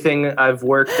everything I've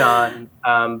worked on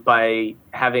by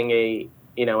having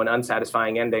an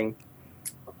unsatisfying ending.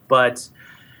 But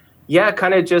yeah,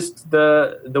 kind of just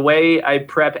the way I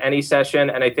prep any session,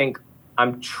 and I think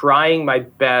I'm trying my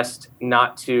best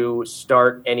not to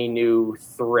start any new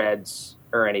threads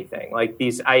or anything like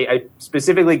these. I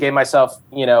specifically gave myself,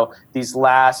 these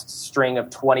last string of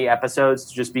 20 episodes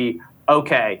to just be,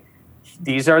 okay,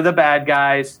 these are the bad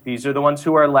guys. These are the ones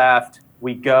who are left.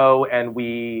 We go and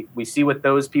we see what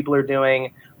those people are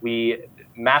doing. We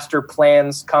master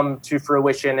plans come to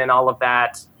fruition and all of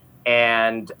that.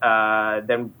 And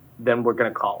then we're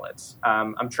going to call it.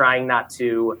 I'm trying not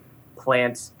to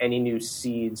plant any new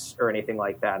seeds or anything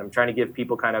like that. I'm trying to give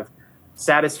people kind of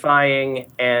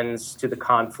satisfying ends to the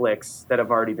conflicts that have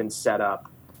already been set up,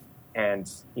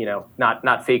 and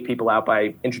not fake people out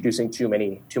by introducing too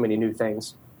many new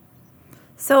things.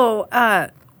 So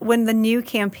when the new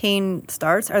campaign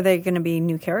starts, are they going to be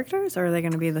new characters, or are they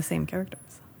going to be the same characters?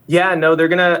 Yeah, no, they're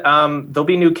gonna. They'll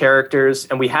be new characters,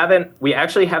 and we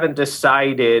actually haven't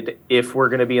decided if we're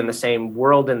gonna be in the same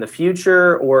world in the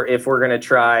future or if we're gonna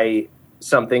try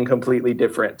something completely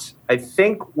different. I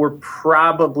think we're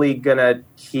probably gonna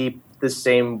keep the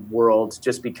same world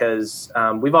just because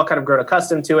we've all kind of grown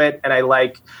accustomed to it, and I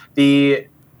like the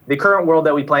current world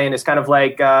that we play in is kind of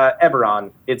like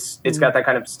Eberron. It's got that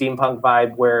kind of steampunk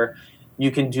vibe where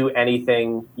you can do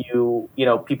anything.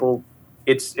 People.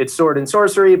 It's sword and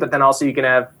sorcery, but then also you can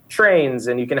have trains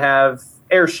and you can have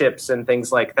airships and things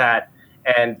like that.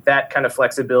 And that kind of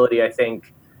flexibility, I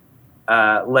think,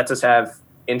 lets us have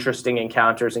interesting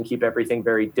encounters and keep everything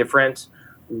very different.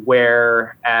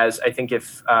 Whereas I think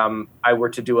if I were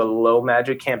to do a low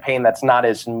magic campaign, that's not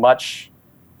as much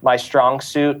my strong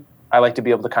suit. I like to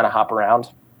be able to kind of hop around.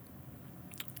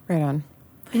 Right on.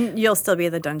 You'll still be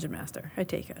the dungeon master, I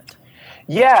take it.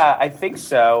 Yeah, I think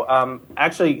so.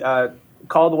 Actually,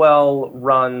 Caldwell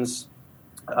runs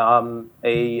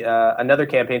another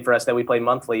campaign for us that we play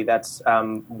monthly. That's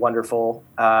wonderful.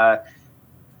 But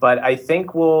I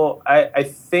think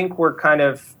we're kind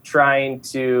of trying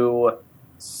to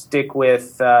stick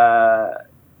with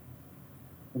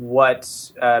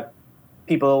what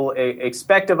people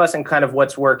expect of us and kind of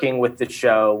what's working with the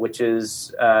show, which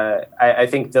is I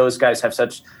think those guys have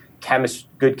such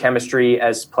good chemistry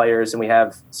as players, and we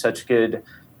have such good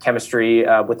chemistry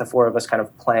with the four of us kind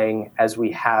of playing as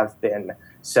we have been.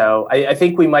 So I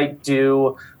think we might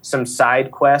do some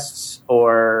side quests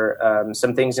or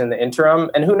some things in the interim.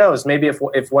 And who knows, maybe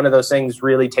if one of those things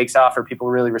really takes off or people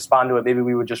really respond to it, maybe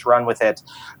we would just run with it.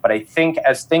 But I think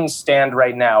as things stand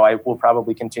right now, I will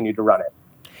probably continue to run it.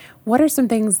 What are some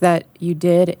things that you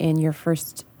did in your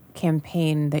first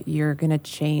campaign that you're going to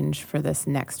change for this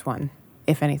next one,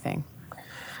 if anything?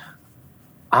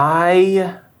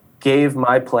 I gave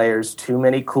my players too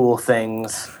many cool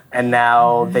things, and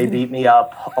now they beat me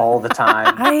up all the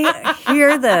time. I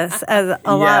hear this as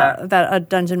a lot that a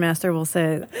dungeon master will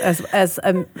say as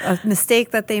a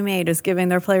mistake that they made is giving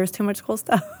their players too much cool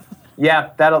stuff. Yeah,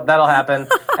 that'll happen.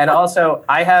 And also,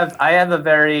 I have a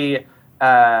very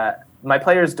my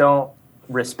players don't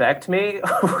respect me.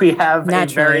 We have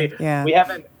naturally,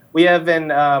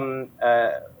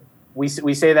 we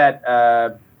say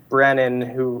that Brennan,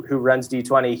 who runs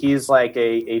D20, he's like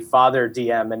a father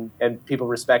DM, and people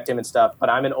respect him and stuff.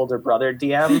 But I'm an older brother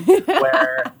DM,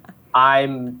 where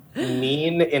I'm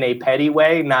mean in a petty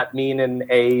way, not mean in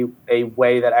a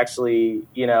way that actually,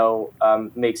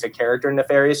 makes a character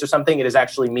nefarious or something. It is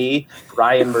actually me,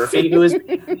 Ryan Murphy, who is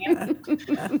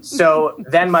mean. So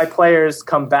then my players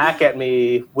come back at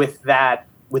me with that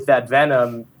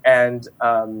venom, and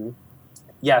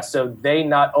so they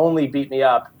not only beat me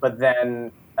up, but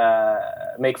then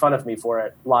make fun of me for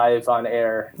it live on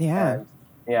air. Yeah. And,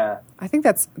 yeah. I think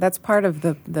that's part of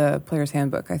the player's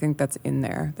handbook. I think that's in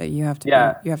there, that you have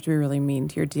to be really mean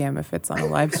to your DM if it's on a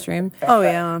live stream. Oh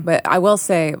yeah. But I will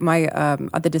say, my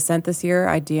at the Descent this year,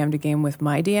 I DM'd a game with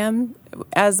my DM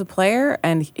as a player,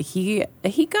 and he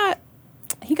got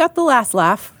the last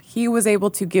laugh. He was able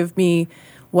to give me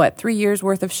 3 years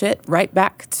worth of shit right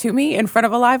back to me in front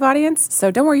of a live audience.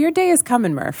 So don't worry, your day is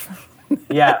coming, Murph.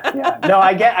 Yeah. No,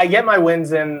 I get my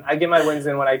wins in. I get my wins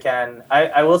in when I can.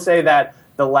 I will say that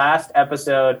the last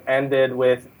episode ended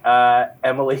with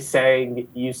Emily saying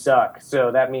 "you suck," so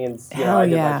that means I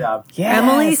did my job. Yes.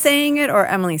 Emily saying it or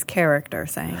Emily's character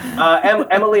saying it?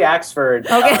 Emily Axford.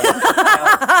 Okay.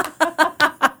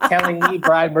 Telling me,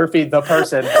 Brian Murphy, the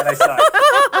person, that I suck.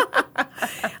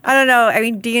 I don't know. I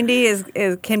mean, D&D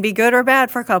is can be good or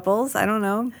bad for couples. I don't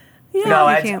know.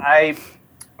 Yeah,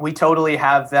 we totally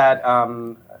have that.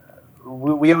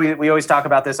 We always talk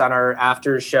about this on our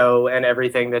after show and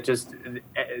everything, that just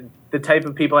the type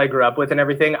of people I grew up with and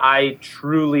everything. I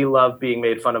truly love being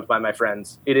made fun of by my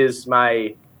friends. It is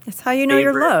my It's how you know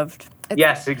you're favorite. loved.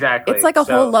 Yes, exactly. It's like a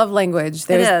whole love language.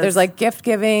 There's is. like gift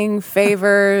giving,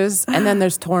 favors, and then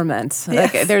there's torment.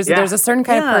 Like there's a certain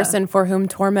kind of person for whom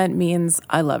torment means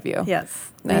I love you.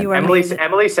 Yes. And You are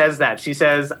Emily says that. She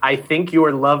says, "I think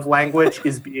your love language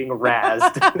is being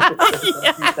razzed."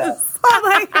 Oh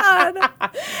my God.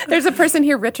 There's a person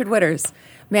here, Richard Witters.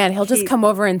 Man, he'll just come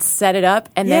over and set it up,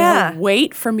 and then he'll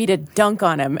wait for me to dunk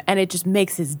on him, and it just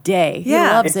makes his day. He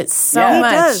loves it so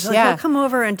much. He does. Like, he'll come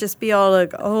over and just be all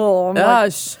like, "Oh, I'm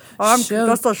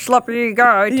just a schleppy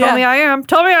guy. Tell me I am.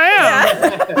 Tell me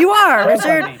I am. You are,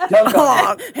 Richard."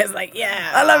 It's like,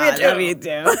 I love you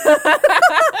too.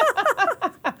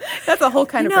 That's a whole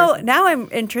kind of person. Now I'm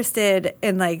interested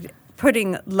in like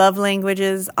putting love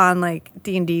languages on like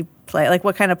D&D play. Like,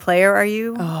 what kind of player are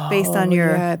you based on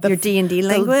your D&D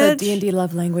language? The D&D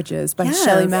love languages by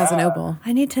Shelley Mazanoble.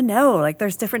 I need to know. Like,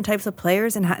 there's different types of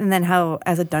players, and then how,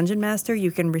 as a dungeon master,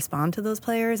 you can respond to those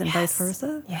players and vice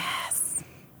versa. Yes.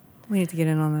 We need to get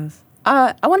in on those.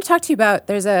 I want to talk to you about,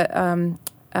 there's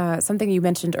something you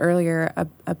mentioned earlier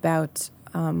about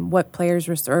what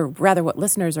players, or rather what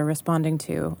listeners are responding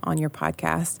to on your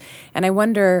podcast. And I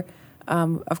wonder,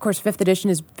 of course, 5th edition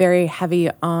is very heavy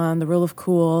on the rule of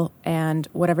cool, and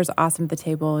whatever's awesome at the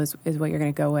table is what you're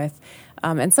going to go with.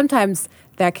 And sometimes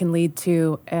that can lead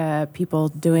to people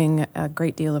doing a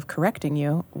great deal of correcting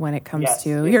you when it comes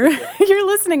to your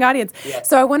listening audience. Yes.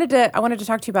 So I wanted to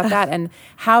talk to you about that, and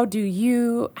how do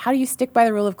you stick by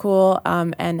the rule of cool,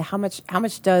 and how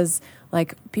much does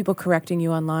like people correcting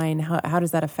you online, how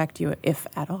does that affect you, if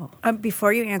at all?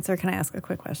 Before you answer, can I ask a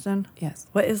quick question? Yes.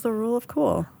 What is the rule of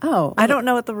cool? Oh. I don't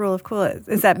know what the rule of cool is.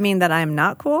 Does that mean that I'm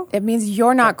not cool? It means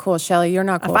you're not cool, Shelley. You're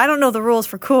not cool. If I don't know the rules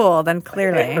for cool, then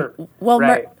clearly. Well,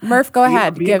 right. Murph, go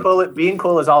ahead. Being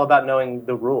cool is all about knowing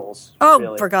the rules. Oh,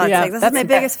 really. For God's sake. This is my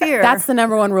biggest fear. That's the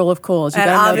number one rule of cool. Is you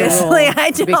gotta know the obviously rule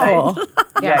I to be don't. cool.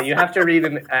 Yeah, you have to read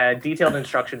a detailed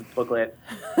instruction booklet.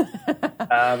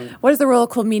 What does the rule of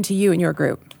cool mean to you and your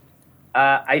group?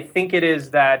 I think it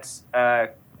is that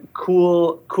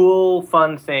cool,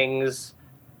 fun things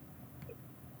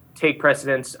take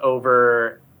precedence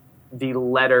over the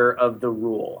letter of the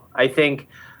rule. I think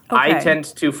I tend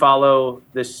to follow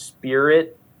the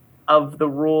spirit of the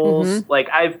rules. Mm-hmm. Like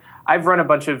I've run a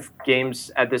bunch of games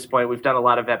at this point. We've done a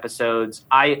lot of episodes.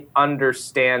 I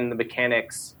understand the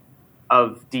mechanics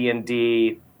of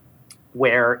D&D,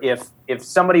 where if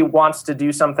somebody wants to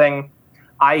do something,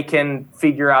 I can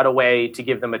figure out a way to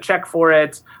give them a check for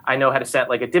it. I know how to set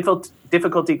like a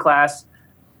difficulty class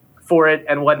for it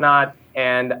and whatnot.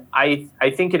 And I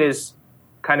think it is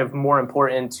kind of more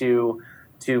important to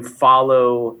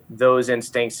follow those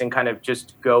instincts and kind of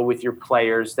just go with your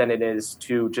players than it is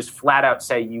to just flat out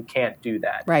say you can't do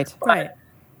that. Right. But right.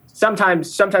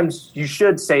 Sometimes you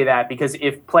should say that, because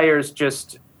if players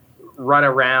just run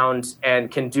around and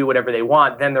can do whatever they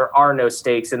want, then there are no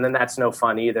stakes, and then that's no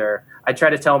fun either. I try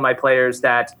to tell my players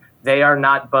that they are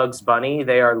not Bugs Bunny,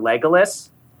 they are Legolas,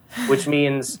 which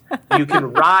means you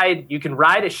can ride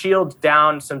a shield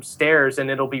down some stairs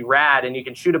and it'll be rad, and you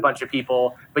can shoot a bunch of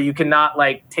people, but you cannot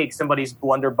like take somebody's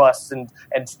blunderbuss and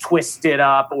twist it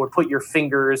up, or put your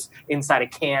fingers inside a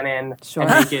cannon and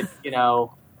make it,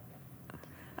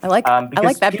 I like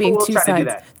Because that people being will try to do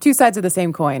that. two sides of the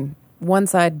same coin. One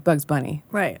side Bugs Bunny,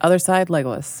 Right. Other side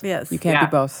Legolas. Yes. You can't Yeah.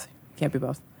 be both. You can't be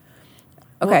both.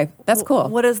 Okay, that's cool.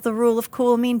 What does the rule of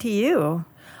cool mean to you?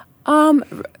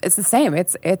 It's the same.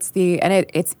 It's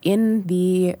in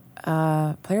the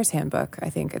player's handbook. I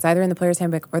think it's either in the player's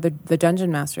handbook or the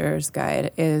Dungeon Master's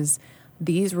Guide. Is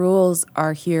these rules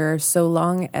are here so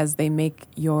long as they make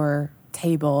your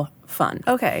table fun.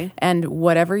 Okay. And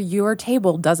whatever your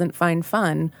table doesn't find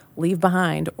fun, leave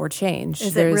behind or change.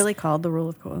 Is it really called the rule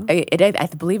of cool? I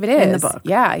believe it is In the book.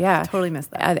 Yeah. Totally missed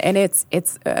that. And it's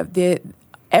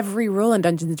every rule in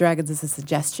Dungeons and Dragons is a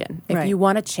suggestion. If Right. you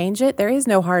want to change it, there is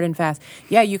no hard and fast.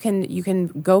 Yeah, you can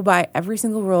go by every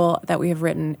single rule that we have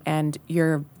written, and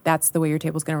that's the way your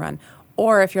table's going to run.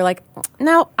 Or if you're like,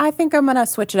 no, I think I'm going to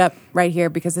switch it up right here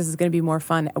because this is going to be more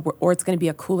fun, or it's going to be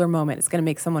a cooler moment. It's going to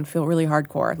make someone feel really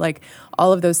hardcore. Like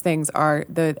all of those things are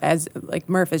as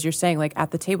Murph, as you're saying, like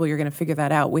at the table, you're going to figure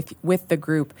that out with the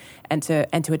group and to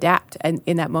adapt and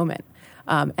in that moment,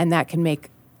 and that can make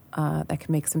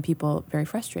some people very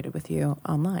frustrated with you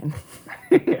online.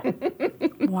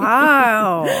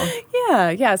 Wow.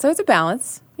 Yeah. So it's a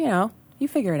balance. You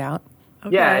figure it out.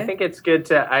 Okay. Yeah, I think it's good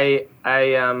to. I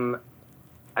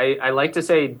like to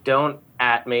say, don't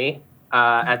at me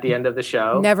at the end of the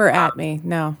show. Never at me.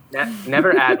 No.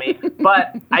 Never at me.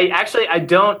 But I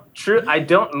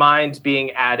don't mind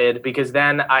being added, because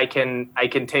then I can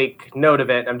take note of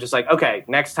it. I'm just like, okay,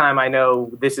 next time I know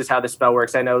this is how the spell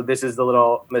works. I know this is the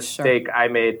little mistake I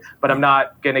made, but I'm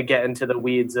not going to get into the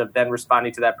weeds of then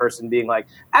responding to that person being like,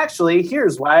 actually,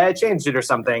 here's why I changed it or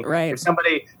something. Right. If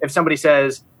somebody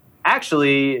says,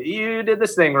 actually, you did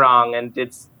this thing wrong, and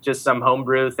it's just some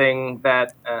homebrew thing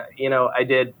that I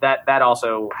did, that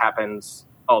also happens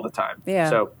all the time. Yeah.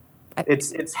 So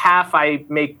it's half I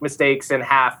make mistakes and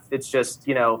half it's just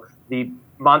the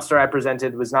monster I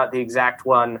presented was not the exact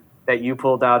one that you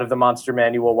pulled out of the monster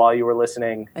manual while you were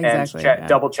listening, exactly, and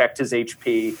double checked his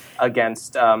HP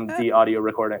against the audio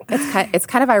recording. It's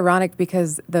kind of ironic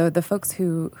because the folks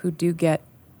who do get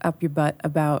up your butt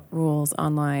about rules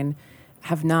online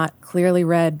have not clearly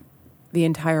read the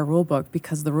entire rule book,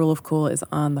 because the rule of cool is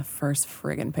on the first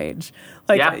friggin' page.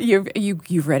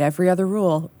 You've read every other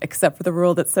rule except for the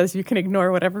rule that says you can ignore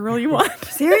whatever rule you want.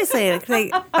 Seriously,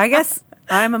 I guess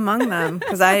I'm among them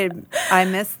because I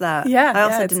missed that. Yeah, I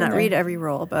also it's did not in there. read every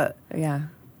rule, but Yeah.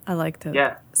 I liked it.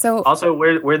 Yeah. So Also,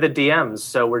 we're the DMs,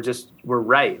 so we're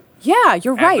right. yeah,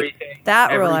 you're right.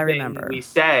 That rule I Everything remember. we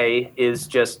say is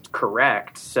just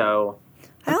correct. So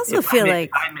I also if feel I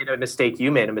made a mistake,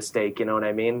 you made a mistake. You know what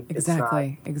I mean?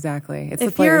 Exactly. It's the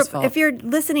if player's fault. if you're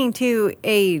listening to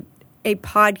a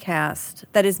podcast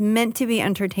that is meant to be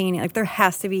entertaining, like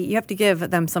you have to give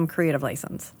them some creative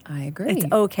license. I agree. It's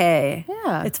okay.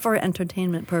 Yeah. It's for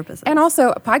entertainment purposes. And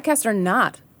also, podcasts are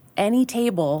not any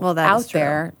table Well, that is out true.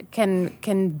 there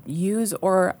can use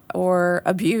or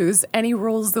abuse any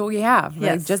rules that we have. Like,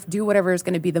 Yes. just do whatever is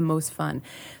going to be the most fun.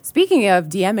 Speaking of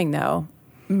DMing, though,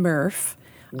 Murph,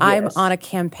 I'm Yes. on a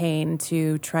campaign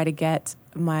to try to get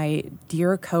my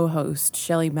dear co-host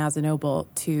Shelly Mazanoble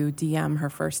to DM her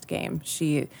first game.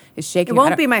 She is shaking. it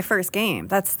won't be my first game.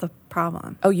 That's the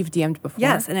problem. Oh, you've DM'd before?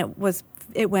 Yes, and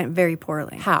it went very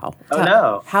poorly. How? Oh,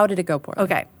 no. How did it go poorly?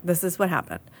 Okay, this is what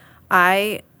happened.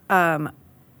 I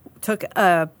took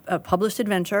a published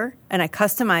adventure and I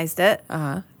customized it.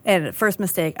 Uh-huh. And first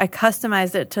mistake, I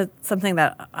customized it to something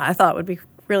that I thought would be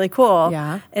really cool.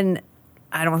 Yeah. And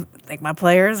I don't think my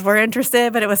players were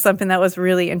interested, but it was something that was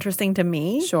really interesting to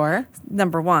me. Sure.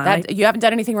 Number one. You haven't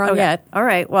done anything wrong Okay. yet. All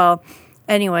right. Well,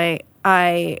 anyway,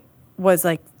 I was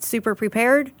like super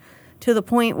prepared to the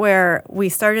point where we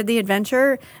started the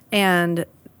adventure and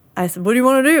I said, what do you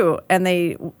want to do? And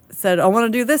they said, I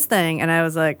want to do this thing. And I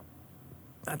was like,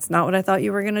 that's not what I thought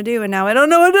you were going to do. And now I don't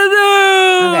know what to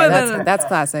do. Okay, And then- that's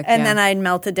classic. and yeah. then I'd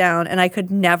melted down and I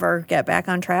could never get back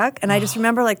on track. And I just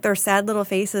remember like their sad little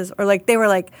faces, or like they were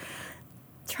like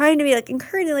trying to be like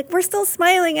encouraging, like, we're still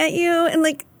smiling at you. And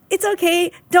like, it's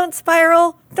okay. Don't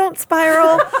spiral. Don't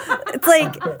spiral. It's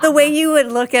like the way you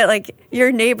would look at like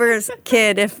your neighbor's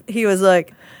kid if he was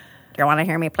like, do you want to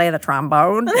hear me play the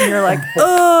trombone? And you're like,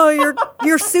 oh,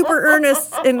 you're super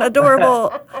earnest and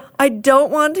adorable. I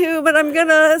don't want to, but I'm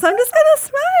just gonna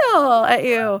smile at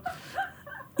you.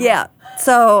 Yeah.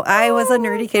 So I was a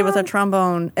nerdy kid with a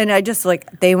trombone, and I just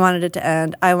like they wanted it to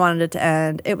end. I wanted it to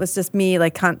end. It was just me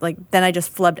like then I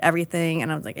just flubbed everything, and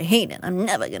I was like, I hate it. I'm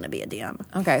never gonna be a DM.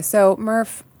 Okay, so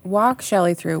Murph, walk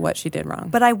Shelly through what she did wrong.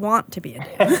 But I want to be a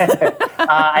DM.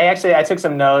 I took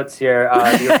some notes here.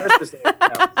 Your first mistake.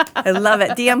 No. I love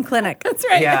it. DM clinic. That's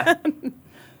right. Yeah.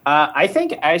 I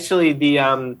think actually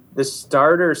the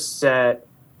starter set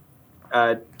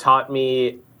taught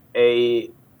me a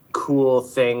cool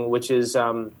thing, which is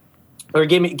or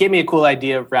gave me a cool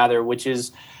idea rather, which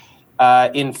is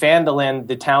in Phandalin,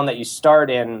 the town that you start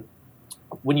in.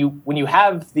 When you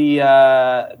have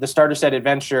the starter set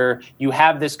adventure, you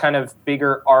have this kind of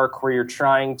bigger arc where you're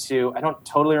trying to, I don't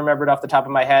totally remember it off the top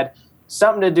of my head,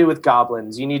 something to do with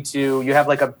goblins. You have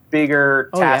like a bigger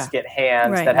task at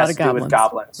hand that has to do with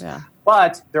goblins. Yeah.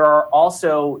 But there are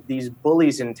also these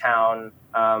bullies in town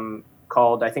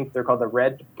called, I think they're called the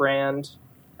Red Brand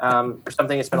or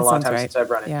something. It's been a long time since I've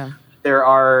run it. Yeah. There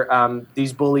are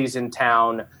these bullies in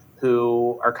town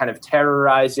who are kind of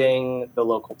terrorizing the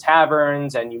local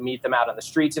taverns, and you meet them out on the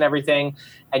streets and everything.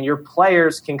 And your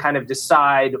players can kind of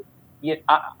decide,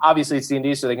 obviously it's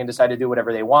D&D, so they can decide to do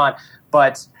whatever they want,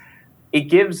 but it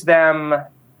gives them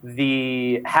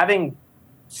having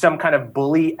some kind of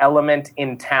bully element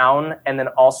in town and then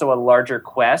also a larger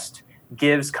quest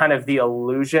gives kind of the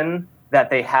illusion that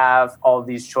they have all of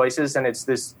these choices and it's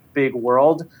this big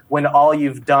world when all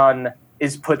you've done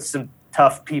is put some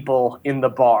tough people in the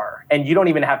bar and you don't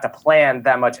even have to plan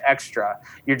that much extra.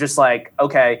 You're just like,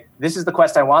 okay, this is the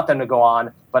quest I want them to go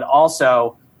on, but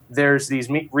also there's these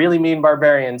really mean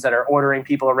barbarians that are ordering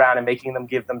people around and making them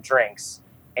give them drinks.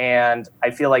 And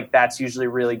I feel like that's usually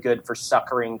really good for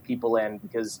suckering people in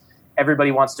because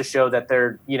everybody wants to show that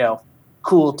they're,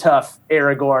 cool, tough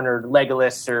Aragorn or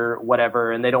Legolas or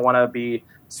whatever, and they don't want to be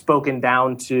spoken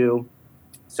down to.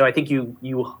 So I think you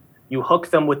hook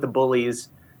them with the bullies,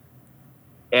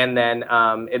 and then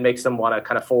it makes them want to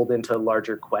kind of fold into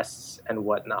larger quests and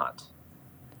whatnot.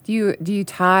 Do you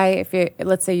tie,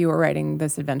 let's say you were writing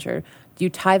this adventure, do you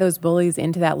tie those bullies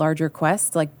into that larger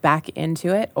quest, like back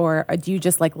into it, or do you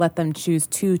just like let them choose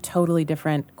two totally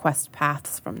different quest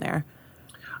paths from there?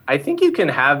 I think you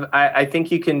can I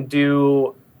think you can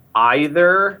do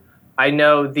either. I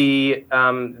know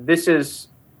this is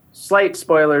slight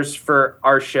spoilers for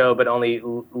our show, but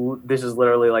this is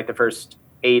literally like the first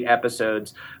 8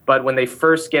 episodes. But when they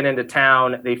first get into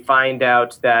town, they find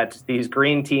out that these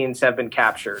green teens have been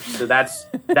captured. So that's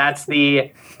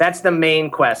the main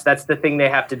quest. That's the thing they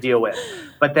have to deal with.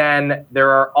 But then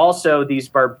there are also these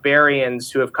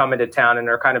barbarians who have come into town and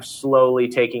are kind of slowly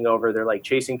taking over. They're like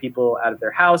chasing people out of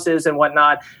their houses and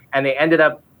whatnot. And they ended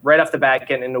up right off the bat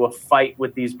getting into a fight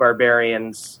with these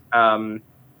barbarians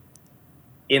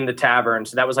in the tavern.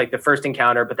 So that was like the first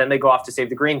encounter. But then they go off to save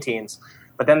the green teens.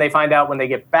 But then they find out when they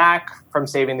get back from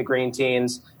saving the green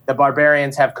teens, the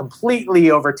barbarians have completely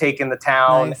overtaken the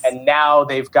town, nice. And now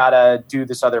they've got to do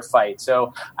this other fight.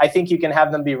 So I think you can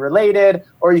have them be related,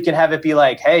 or you can have it be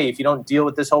like, hey, if you don't deal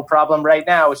with this whole problem right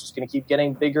now, it's just going to keep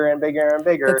getting bigger and bigger and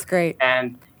bigger. That's great.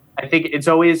 And I think it's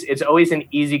always an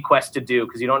easy quest to do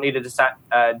because you don't need to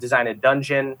design a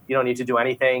dungeon. You don't need to do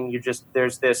anything.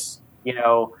 There's this,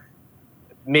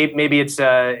 maybe it's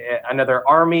another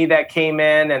army that came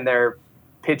in and they're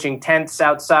pitching tents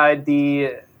outside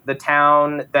the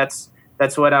town. That's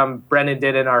what Brennan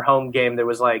did in our home game. There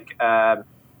was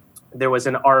there was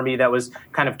an army that was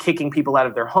kind of kicking people out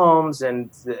of their homes and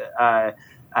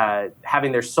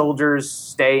having their soldiers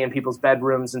stay in people's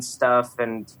bedrooms and stuff,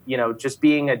 and just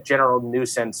being a general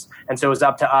nuisance. And so it was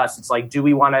up to us. It's like, do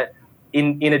we want to,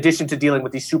 in addition to dealing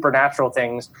with these supernatural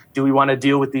things, do we want to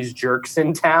deal with these jerks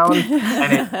in town?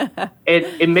 And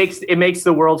it makes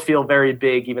the world feel very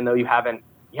big, even though you haven't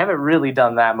really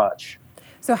done that much.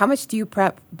 So how much do you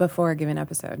prep before a given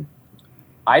episode?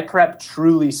 I prep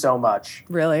truly so much.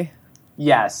 Really?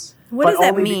 Yes. What does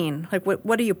that mean? Like,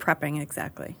 what are you prepping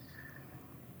exactly?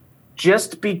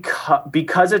 Just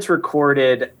because it's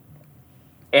recorded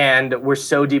and we're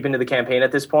so deep into the campaign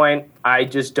at this point, I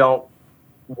just don't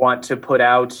want to put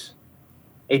out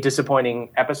a disappointing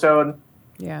episode.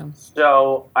 Yeah.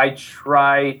 So I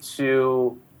try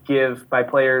to give my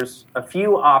players a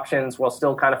few options while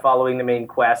still kind of following the main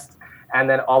quest. And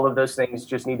then all of those things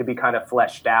just need to be kind of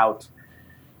fleshed out.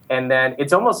 And then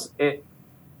it's almost,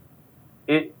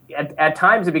 at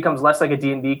times it becomes less like a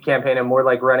D&D campaign and more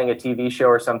like running a TV show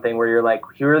or something where you're like,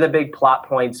 here are the big plot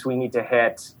points we need to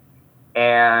hit.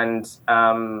 And,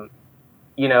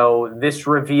 this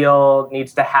reveal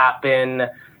needs to happen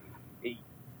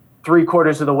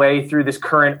 3/4 of the way through this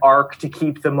current arc to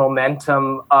keep the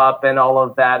momentum up and all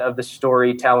of that of the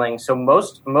storytelling. So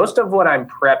most of what I'm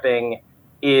prepping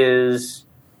is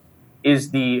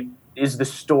the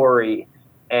story.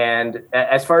 And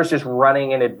as far as just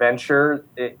running an adventure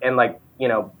and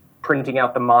printing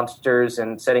out the monsters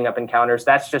and setting up encounters,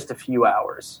 that's just a few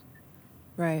hours.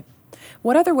 Right.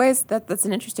 What other ways, that's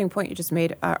an interesting point you just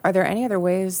made. Are there any other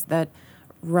ways that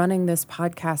running this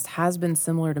podcast has been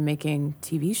similar to making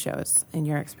TV shows in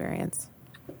your experience.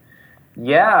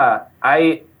 Yeah,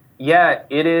 it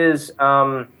is.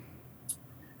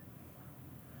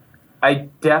 I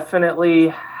definitely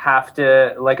have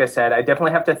to, like I said, I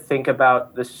definitely have to think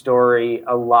about the story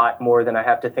a lot more than I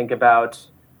have to think about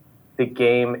the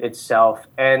game itself.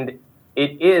 And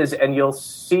it is, and you'll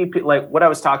see, like what I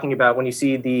was talking about, when you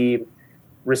see the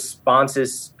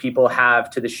responses people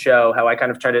have to the show, how I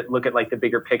kind of try to look at like the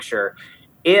bigger picture.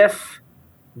 If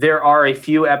there are a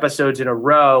few episodes in a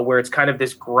row where it's kind of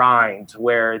this grind,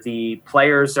 where the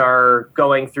players are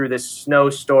going through this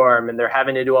snowstorm and they're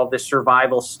having to do all this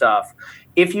survival stuff.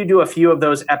 If you do a few of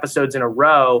those episodes in a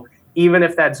row, even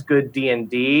if that's good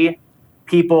D&D,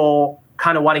 people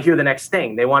kind of want to hear the next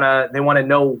thing. They want to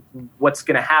know what's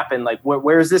going to happen. Like,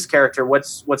 where's this character?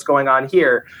 What's going on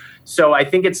here? So I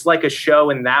think it's like a show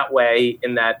in that way,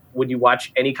 in that when you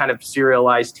watch any kind of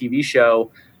serialized TV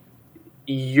show,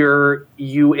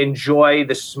 you enjoy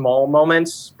the small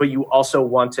moments, but you also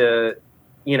want to,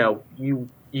 you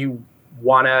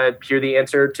want to hear the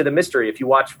answer to the mystery. If you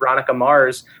watch Veronica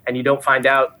Mars and you don't find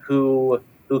out who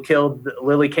killed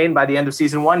Lily Kane by the end of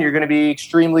season 1, you're going to be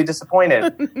extremely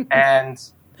disappointed. And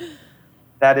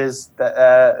that is,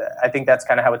 I think that's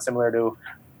kind of how it's similar to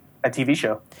a TV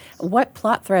show. What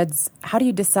plot threads, how do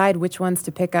you decide which ones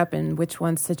to pick up and which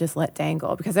ones to just let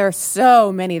dangle? Because there are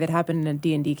so many that happen in a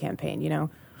D&D campaign,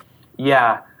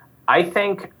 Yeah, I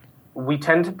think we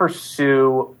tend to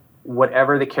pursue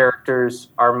whatever the characters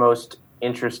are most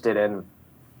interested in.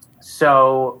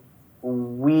 So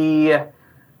we've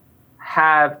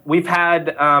had,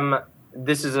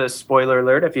 this is a spoiler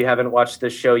alert if you haven't watched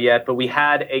this show yet, but we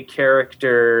had a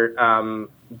character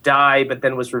die, but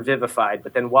then was revivified.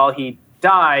 But then while he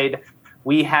died,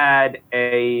 we had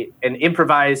an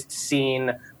improvised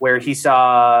scene where he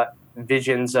saw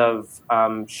visions of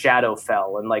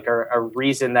Shadowfell and like a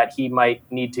reason that he might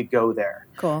need to go there.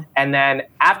 Cool. And then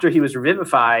after he was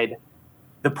revivified,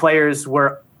 the players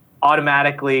were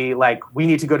automatically like, we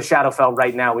need to go to Shadowfell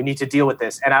right now. We need to deal with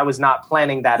this. And I was not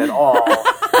planning that at all.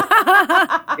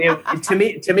 To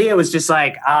me, it was just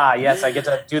like, yes, I get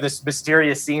to do this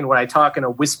mysterious scene when I talk in a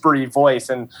whispery voice,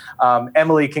 and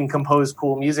Emily can compose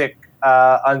cool music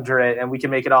under it, and we can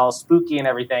make it all spooky and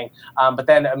everything. But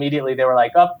then immediately they were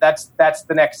like, oh, that's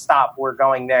the next stop. We're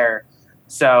going there.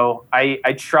 So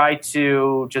I try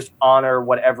to just honor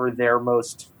whatever they're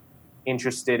most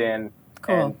interested in.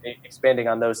 Cool. And expanding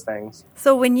on those things.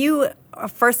 So when you,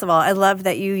 first of all, I love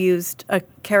that you used a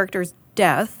character's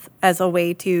death as a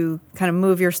way to kind of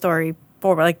move your story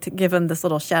forward, like to give them this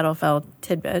little Shadowfell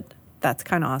tidbit. That's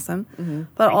kind of awesome. Mm-hmm.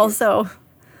 But also,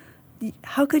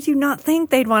 how could you not think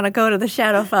they'd want to go to the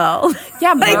Shadowfell?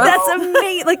 Yeah, like that's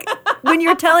amazing. Like when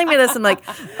you're telling me this, I'm like,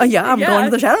 oh yeah, I'm going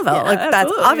to the Shadowfell. Yeah, like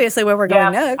absolutely. That's obviously where we're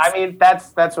going next. I mean,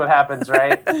 that's what happens,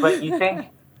 right? But you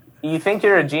think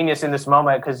you're a genius in this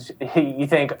moment because you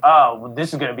think, oh,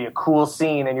 this is going to be a cool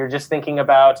scene, and you're just thinking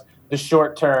about the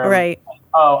short term. Right.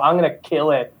 Oh, I'm going to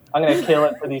kill it. I'm going to kill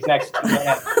it for these next 2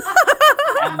 minutes.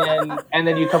 and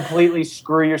then you completely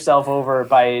screw yourself over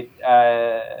by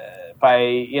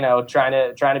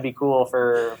trying to be cool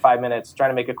for 5 minutes,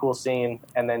 trying to make a cool scene,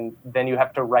 and then you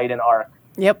have to write an arc.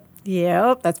 Yep.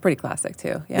 That's pretty classic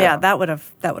too. Yeah, that would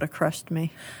have crushed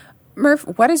me. Murph,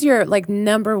 what is your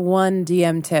number one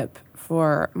DM tip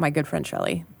for my good friend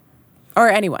Shelley, or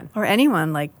anyone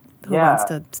like who wants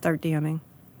to start DMing?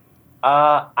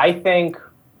 I think,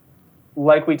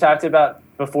 like we talked about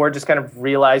before, just kind of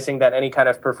realizing that any kind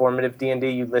of performative D&D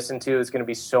you listen to is going to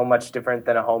be so much different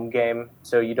than a home game.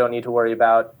 So you don't need to worry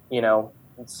about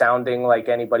sounding like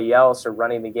anybody else or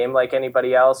running the game like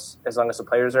anybody else. As long as the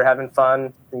players are having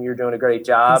fun, then you're doing a great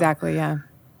job. Exactly. Yeah.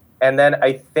 And then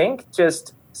I think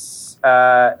just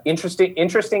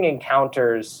interesting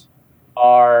encounters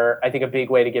are, I think, a big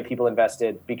way to get people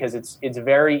invested, because it's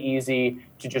very easy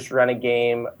to just run a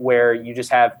game where you just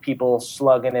have people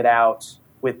slugging it out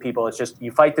with people. It's just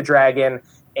you fight the dragon,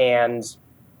 and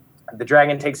the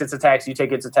dragon takes its attacks, you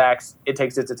take its attacks, it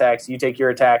takes its attacks, you take your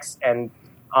attacks, and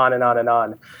on and on and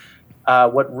on.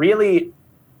 What really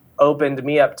opened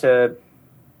me up to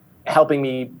helping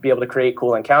me be able to create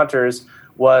cool encounters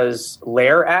was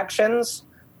lair actions,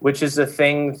 which is a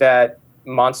thing that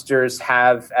monsters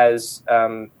have as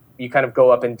you kind of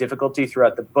go up in difficulty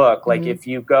throughout the book. Like if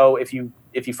you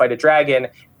fight a dragon,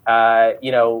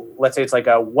 let's say it's like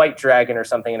a white dragon or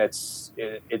something, and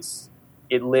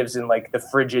it lives in like the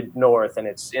frigid north, and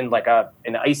it's in like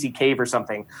an icy cave or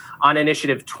something. On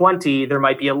initiative 20, there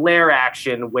might be a lair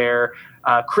action where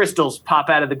crystals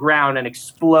pop out of the ground and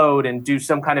explode and do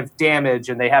some kind of damage,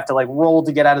 and they have to like roll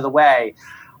to get out of the way.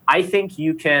 I think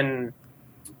you can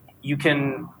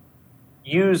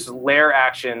use lair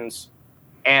actions,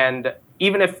 and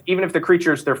even if the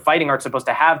creatures they're fighting aren't supposed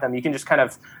to have them, you can just kind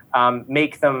of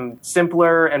make them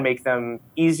simpler and make them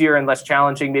easier and less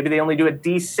challenging. Maybe they only do a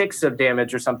D6 of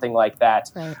damage or something like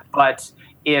that. Right. But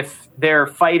if they're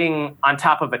fighting on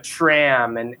top of a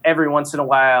tram and every once in a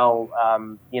while,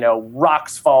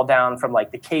 rocks fall down from like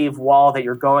the cave wall that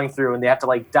you're going through and they have to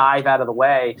like dive out of the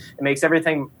way, it makes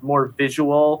everything more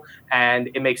visual and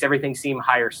it makes everything seem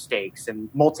higher stakes. And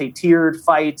multi-tiered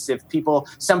fights,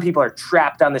 some people are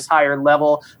trapped on this higher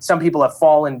level, some people have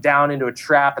fallen down into a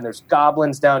trap and there's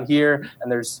goblins down here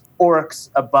and there's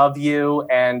orcs above you,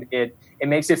 and it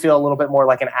makes it feel a little bit more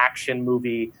like an action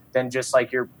movie than just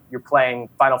like you're playing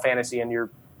Final Fantasy and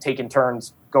you're taking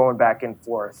turns going back and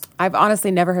forth. I've honestly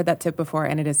never heard that tip before,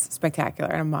 and it is spectacular,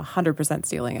 and I'm 100%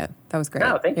 stealing it. That was great.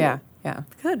 Oh, thank you. Yeah.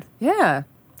 Good. Yeah.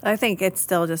 I think it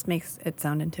still just makes it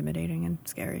sound intimidating and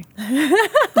scary.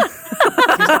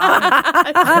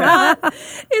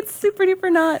 It's super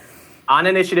duper not. On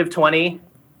Initiative 20,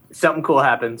 something cool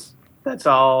happens. That's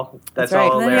all. That's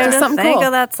right. all. Then you There. Just just something think cool.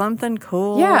 of that something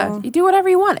cool. Yeah, you do whatever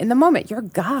you want. In the moment, you're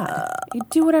God. You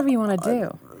do whatever you want to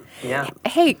do. Yeah.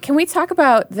 Hey, can we talk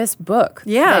about this book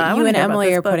Yeah, I that you wanna and hear about Emily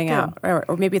this are book, putting too. out?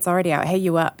 Or maybe it's already out. Hey,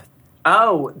 You Up.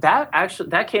 Oh,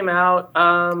 that came out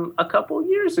a couple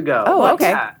years ago. Oh,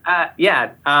 okay.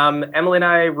 Yeah. Emily and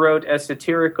I wrote a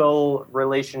satirical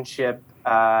relationship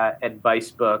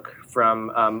advice book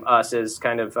from us as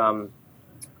kind of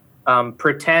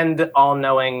pretend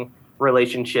all-knowing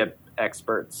relationship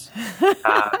experts.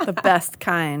 The best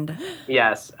kind.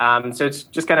 Yes. So it's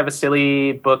just kind of a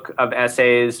silly book of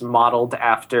essays modeled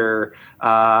after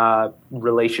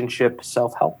relationship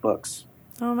self-help books.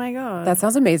 Oh my God. That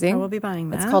sounds amazing. I will be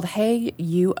buying that. It's called Hey,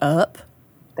 You Up.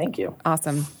 Thank you.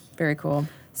 Awesome. Very cool.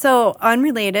 So,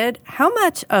 unrelated, how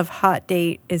much of Hot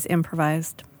Date is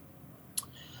improvised?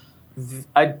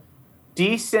 A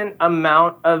decent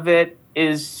amount of it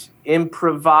is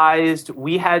improvised.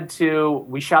 We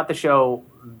shot the show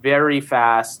very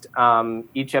fast.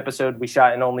 Each episode we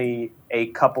shot in only a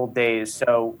couple days.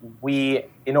 So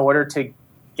in order to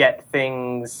get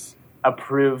things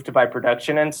approved by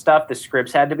production and stuff, the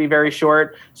scripts had to be very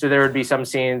short. So there would be some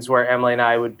scenes where Emily and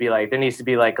I would be like, there needs to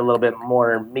be like a little bit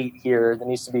more meat here. There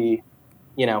needs to be,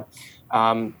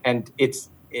 and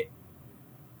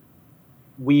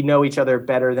we know each other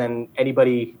better than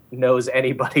anybody knows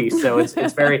anybody. So it's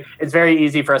very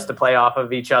easy for us to play off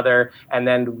of each other. And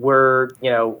then we're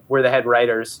the head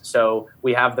writers. So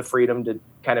we have the freedom to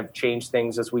kind of change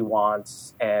things as we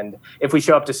want. And if we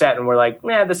show up to set and we're like,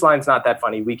 this line's not that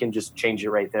funny, we can just change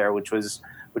it right there, which was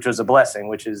a blessing,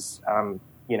 which is,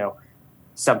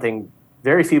 something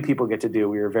very few people get to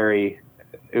do.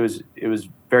 It was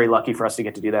very lucky for us to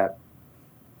get to do that.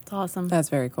 It's awesome. That's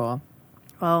very cool.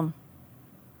 Well,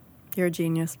 you're a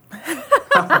genius.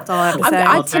 That's all I have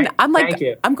to say. Thank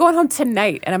you. I'm going home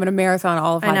tonight, and I'm going to marathon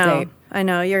all of Hot Date. I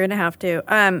know. You're gonna have to.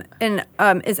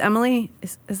 Is Emily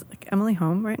is Emily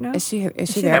home right now? Is she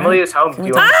there? Emily is home. Can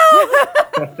we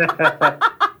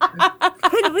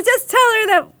Just tell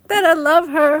her that I love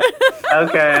her.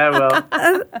 Okay, I will.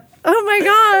 Oh my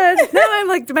God! Now I'm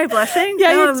like, am I blushing?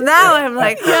 Yeah, now I'm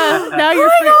like, now you're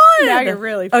my God. now you're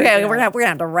really okay. We're gonna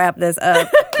have to wrap this up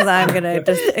because I'm gonna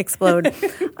just explode.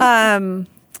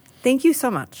 Thank you so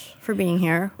much for being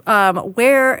here.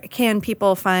 Where can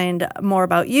people find more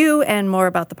about you and more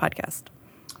about the podcast?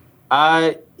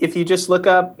 If you just look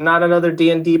up Not Another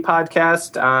D&D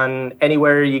Podcast on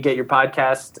anywhere you get your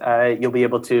podcast, you'll be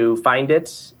able to find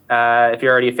it. If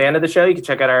you're already a fan of the show, you can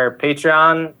check out our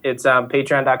Patreon. It's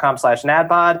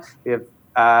patreon.com/NADPOD. We have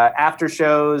after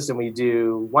shows, and we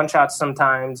do one-shots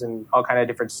sometimes and all kind of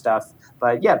different stuff.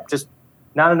 But yeah, just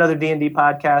Not Another D&D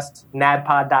Podcast,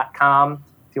 nadpod.com.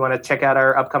 If you want to check out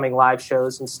our upcoming live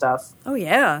shows and stuff. Oh,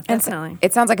 yeah, And definitely.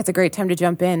 it sounds like it's a great time to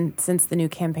jump in since the new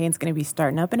campaign's going to be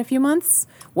starting up in a few months.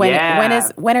 When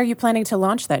are you planning to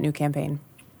launch that new campaign?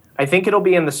 I think it'll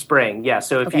be in the spring. Yeah.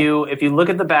 So if you look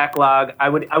at the backlog, I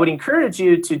would encourage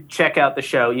you to check out the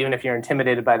show, even if you're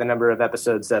intimidated by the number of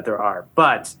episodes that there are.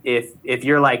 But if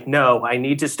you're like, no, I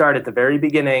need to start at the very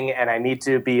beginning and I need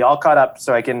to be all caught up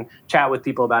so I can chat with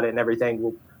people about it and everything,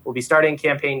 we'll be starting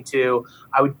campaign 2.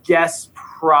 I would guess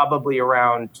probably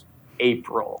around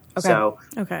April. Okay. So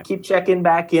Okay. keep checking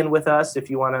back in with us if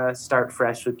you want to start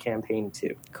fresh with campaign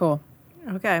 2. Cool.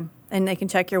 Okay. And they can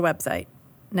check your website,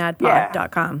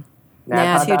 nadpod.com.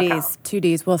 Nadpod.com. Two Ds. 2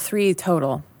 Ds. Well, 3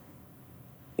 total.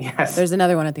 Yes. There's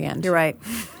another one at the end. You're right.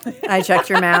 I checked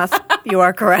your math. You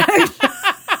are correct.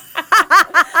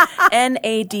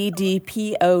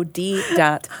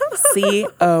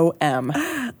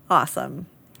 naddpod.com. Awesome.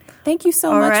 Thank you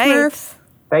so All much, right. Murph.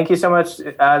 Thank you so much.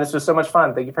 This was so much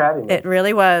fun. Thank you for having me. It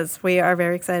really was. We are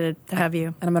very excited to have you.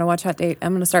 And I'm going to watch Hot Date.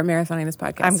 I'm going to start marathoning this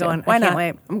podcast. I'm soon. going. Why I can't not?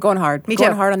 wait. I'm going hard. Me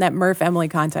going too. hard on that Murph Emily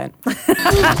content.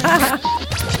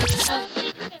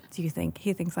 Do you think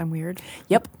he thinks I'm weird?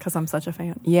 Yep. Because I'm such a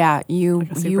fan. Yeah, you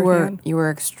super were fan. you were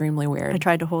extremely weird. I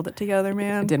tried to hold it together,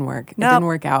 man. It didn't work. No. It didn't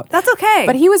work out. That's okay.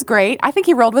 But he was great. I think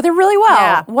he rolled with it really well.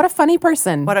 Yeah. What a funny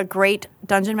person. What a great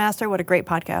dungeon master. What a great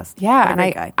podcast. Yeah, What a and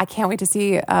great guy. I can't wait to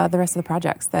see the rest of the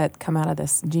projects that come out of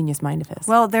this genius mind of his.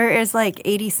 Well, there is like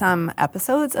 80 some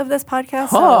episodes of this podcast.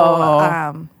 So, Oh.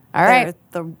 all right.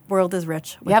 The world is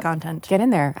rich with Yep. content. Get in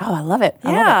there. Oh, I love it. I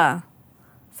love it. Yeah.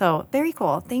 So very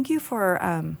cool. Thank you for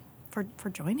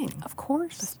joining Of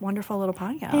course. this wonderful little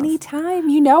podcast. Anytime.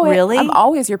 You know it. Really? I'm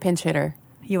always your pinch hitter.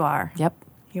 You are. Yep.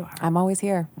 You are. I'm always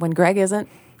here. When Greg isn't,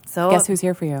 So guess who's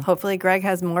here for you? Hopefully, Greg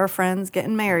has more friends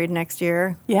getting married next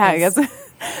year. Yeah, I guess.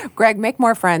 Greg, make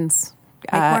more friends.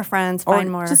 Make more friends. Or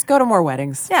Find more. Just go to more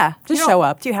weddings. Yeah. Just You don't- show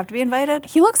up. Do you have to be invited?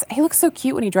 He looks so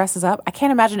cute when he dresses up. I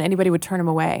can't imagine anybody would turn him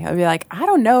away. I'd be like, I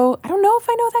don't know if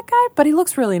I know that guy, but he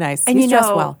looks really nice. And he's you know,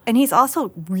 dressed well. and he's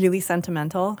also really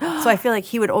sentimental. So I feel like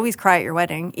he would always cry at your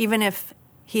wedding, even if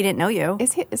he didn't know you.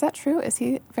 Is that true? Is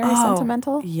he very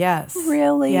sentimental? Yes.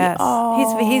 Really? Yes. Oh.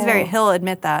 He'll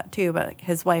admit that too, but like,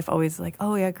 his wife always like,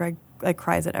 oh yeah, Greg like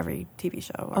cries at every TV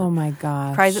show. Or Oh my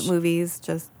gosh. cries at movies.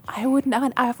 Just I would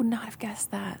not have guessed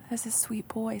that. That's a sweet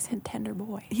boy, tender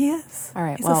boy. he is. All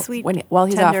right. He's well, a sweet,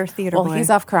 he's tender off, theater while boy.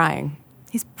 he's off crying,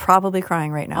 He's probably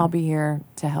crying right now. I'll be here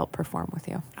to help perform with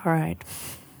you. All right.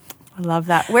 I love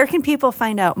that. Where can people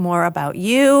find out more about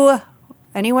you?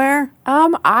 Anywhere?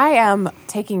 I am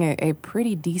taking a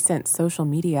pretty decent social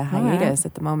media hiatus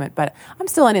at the moment, but I'm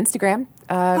still on Instagram,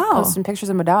 posting pictures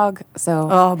of my dog. So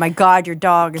Oh my God, your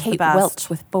dog is the Kate best. Welch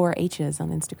with 4 H's on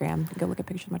Instagram. Go look at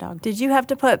pictures of my dog. Did you have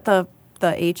to put the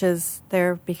H's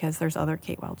there because there's other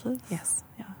Kate Welches? Yes.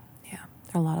 Yeah. Yeah.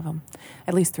 There are a lot of them.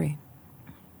 At least 3.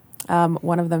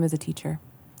 One of them is a teacher.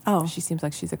 Oh. She seems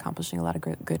like she's accomplishing a lot of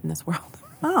good in this world.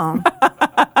 Oh.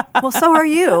 Well, so are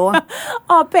you.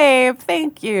 Oh, babe,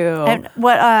 thank you. And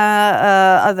what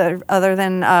other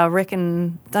than Rick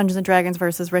and Dungeons and Dragons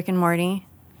versus Rick and Morty,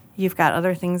 you've got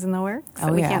other things in the works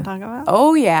that we can't talk about?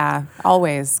 Oh, yeah.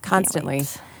 Always. Constantly.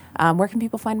 wait. Where can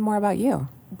people find more about you?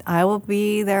 I will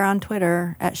be there on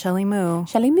Twitter at Shelly Moo.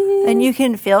 Shelly Moo. And you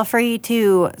can feel free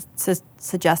to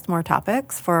suggest more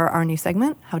topics for our new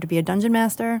segment, How to Be a Dungeon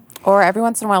Master. Or every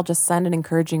once in a while, just send an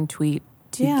encouraging tweet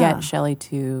to Yeah. get Shelly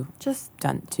to Just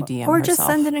DM Or herself. just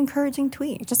send an encouraging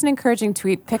tweet. Just an encouraging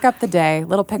tweet. Pick up the day.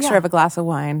 Little picture Yeah. of a glass of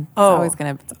wine. Oh. It's always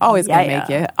gonna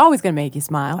Yeah, make you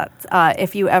smile.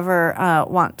 If you ever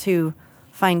want to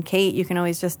find Kate, you can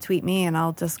always just tweet me, and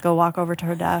I'll just go walk over to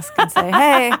her desk and say,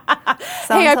 "Hey, Hey,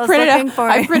 so-and-so's looking for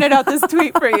I printed out this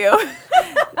tweet for you.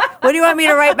 What do you want me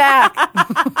to write back?"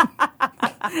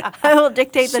 I will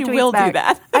dictate the She tweets will do back.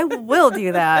 that. I will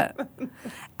do that.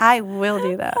 I will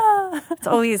do that. It's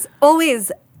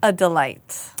always a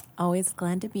delight. Always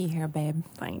glad to be here, babe.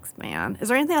 Thanks, man. Is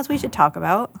there anything else we should talk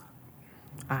about?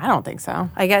 I don't think so.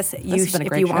 I guess has been a if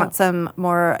great you show. want some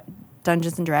more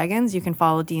Dungeons and Dragons, you can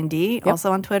follow D&D.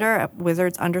 Also on Twitter at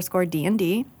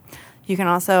wizards_D&D. You can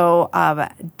also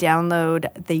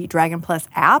download the Dragon Plus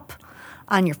app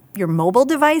on your mobile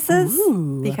devices,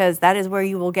 because that is where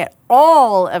you will get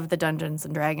all of the Dungeons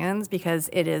and Dragons, because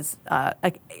it is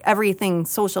like everything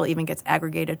social even gets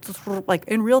aggregated like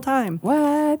in real time.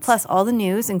 What? Plus all the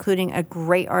news, including a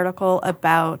great article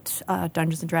about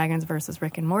Dungeons and Dragons versus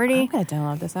Rick and Morty. I'm going to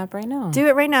download this app right now. Do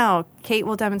it right now. Kate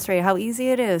will demonstrate how easy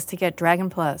it is to get Dragon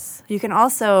Plus. You can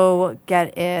also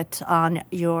get it on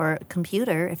your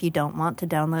computer if you don't want to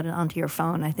download it onto your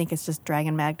phone. I think it's just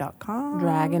dragonmag.com.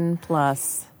 Dragon Plus.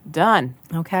 Done.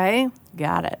 Okay.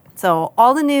 Got it. So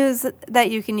all the news that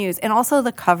you can use, and also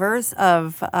the covers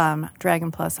of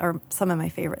Dragon Plus are some of my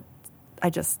favorites. I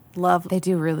just love. They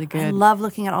do really good. I love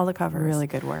looking at all the covers. Really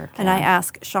good work. And yeah. I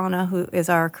asked Shauna, who is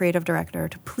our creative director,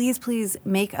 to please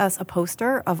make us a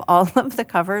poster of all of the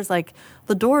covers, like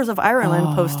the Doors of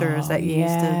Ireland posters that you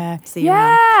used to see. Yeah.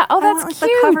 around. Oh, I that's want, like, cute.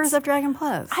 the covers of Dragon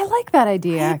Plus. I like that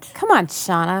idea. Right? Come on,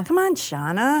 Shauna. Come on,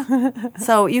 Shauna.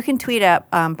 So you can tweet at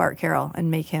Bart Carroll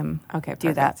and make him Okay,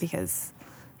 do that, perfect. because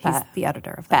he's That- the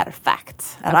editor of that. Perfect.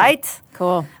 All right?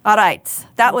 Cool. All right.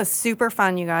 That was super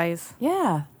fun, you guys.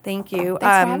 Yeah. Thank you. Thanks for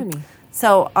having me.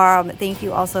 So thank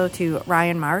you also to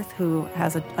Ryan Marth, who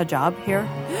has a job here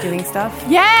doing stuff.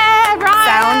 Yeah, Ryan!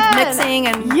 Sound mixing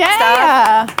and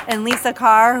stuff. And Lisa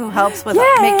Carr, who helps with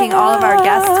making all of our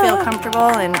guests feel comfortable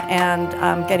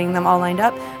and getting them all lined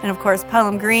up. And, of course,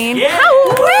 Pelham Green. Yeah!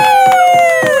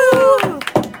 Woo!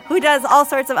 Who does all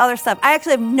sorts of other stuff. I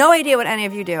actually have no idea what any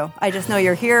of you do. I just know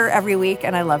you're here every week,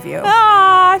 and I love you.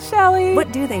 Aw, Shelley.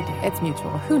 What do they do? It's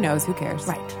mutual. Who knows? Who cares?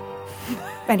 Right.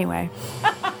 Anyway.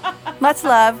 Much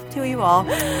love to you all.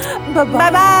 Bye-bye.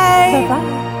 Bye-bye.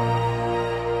 Bye-bye.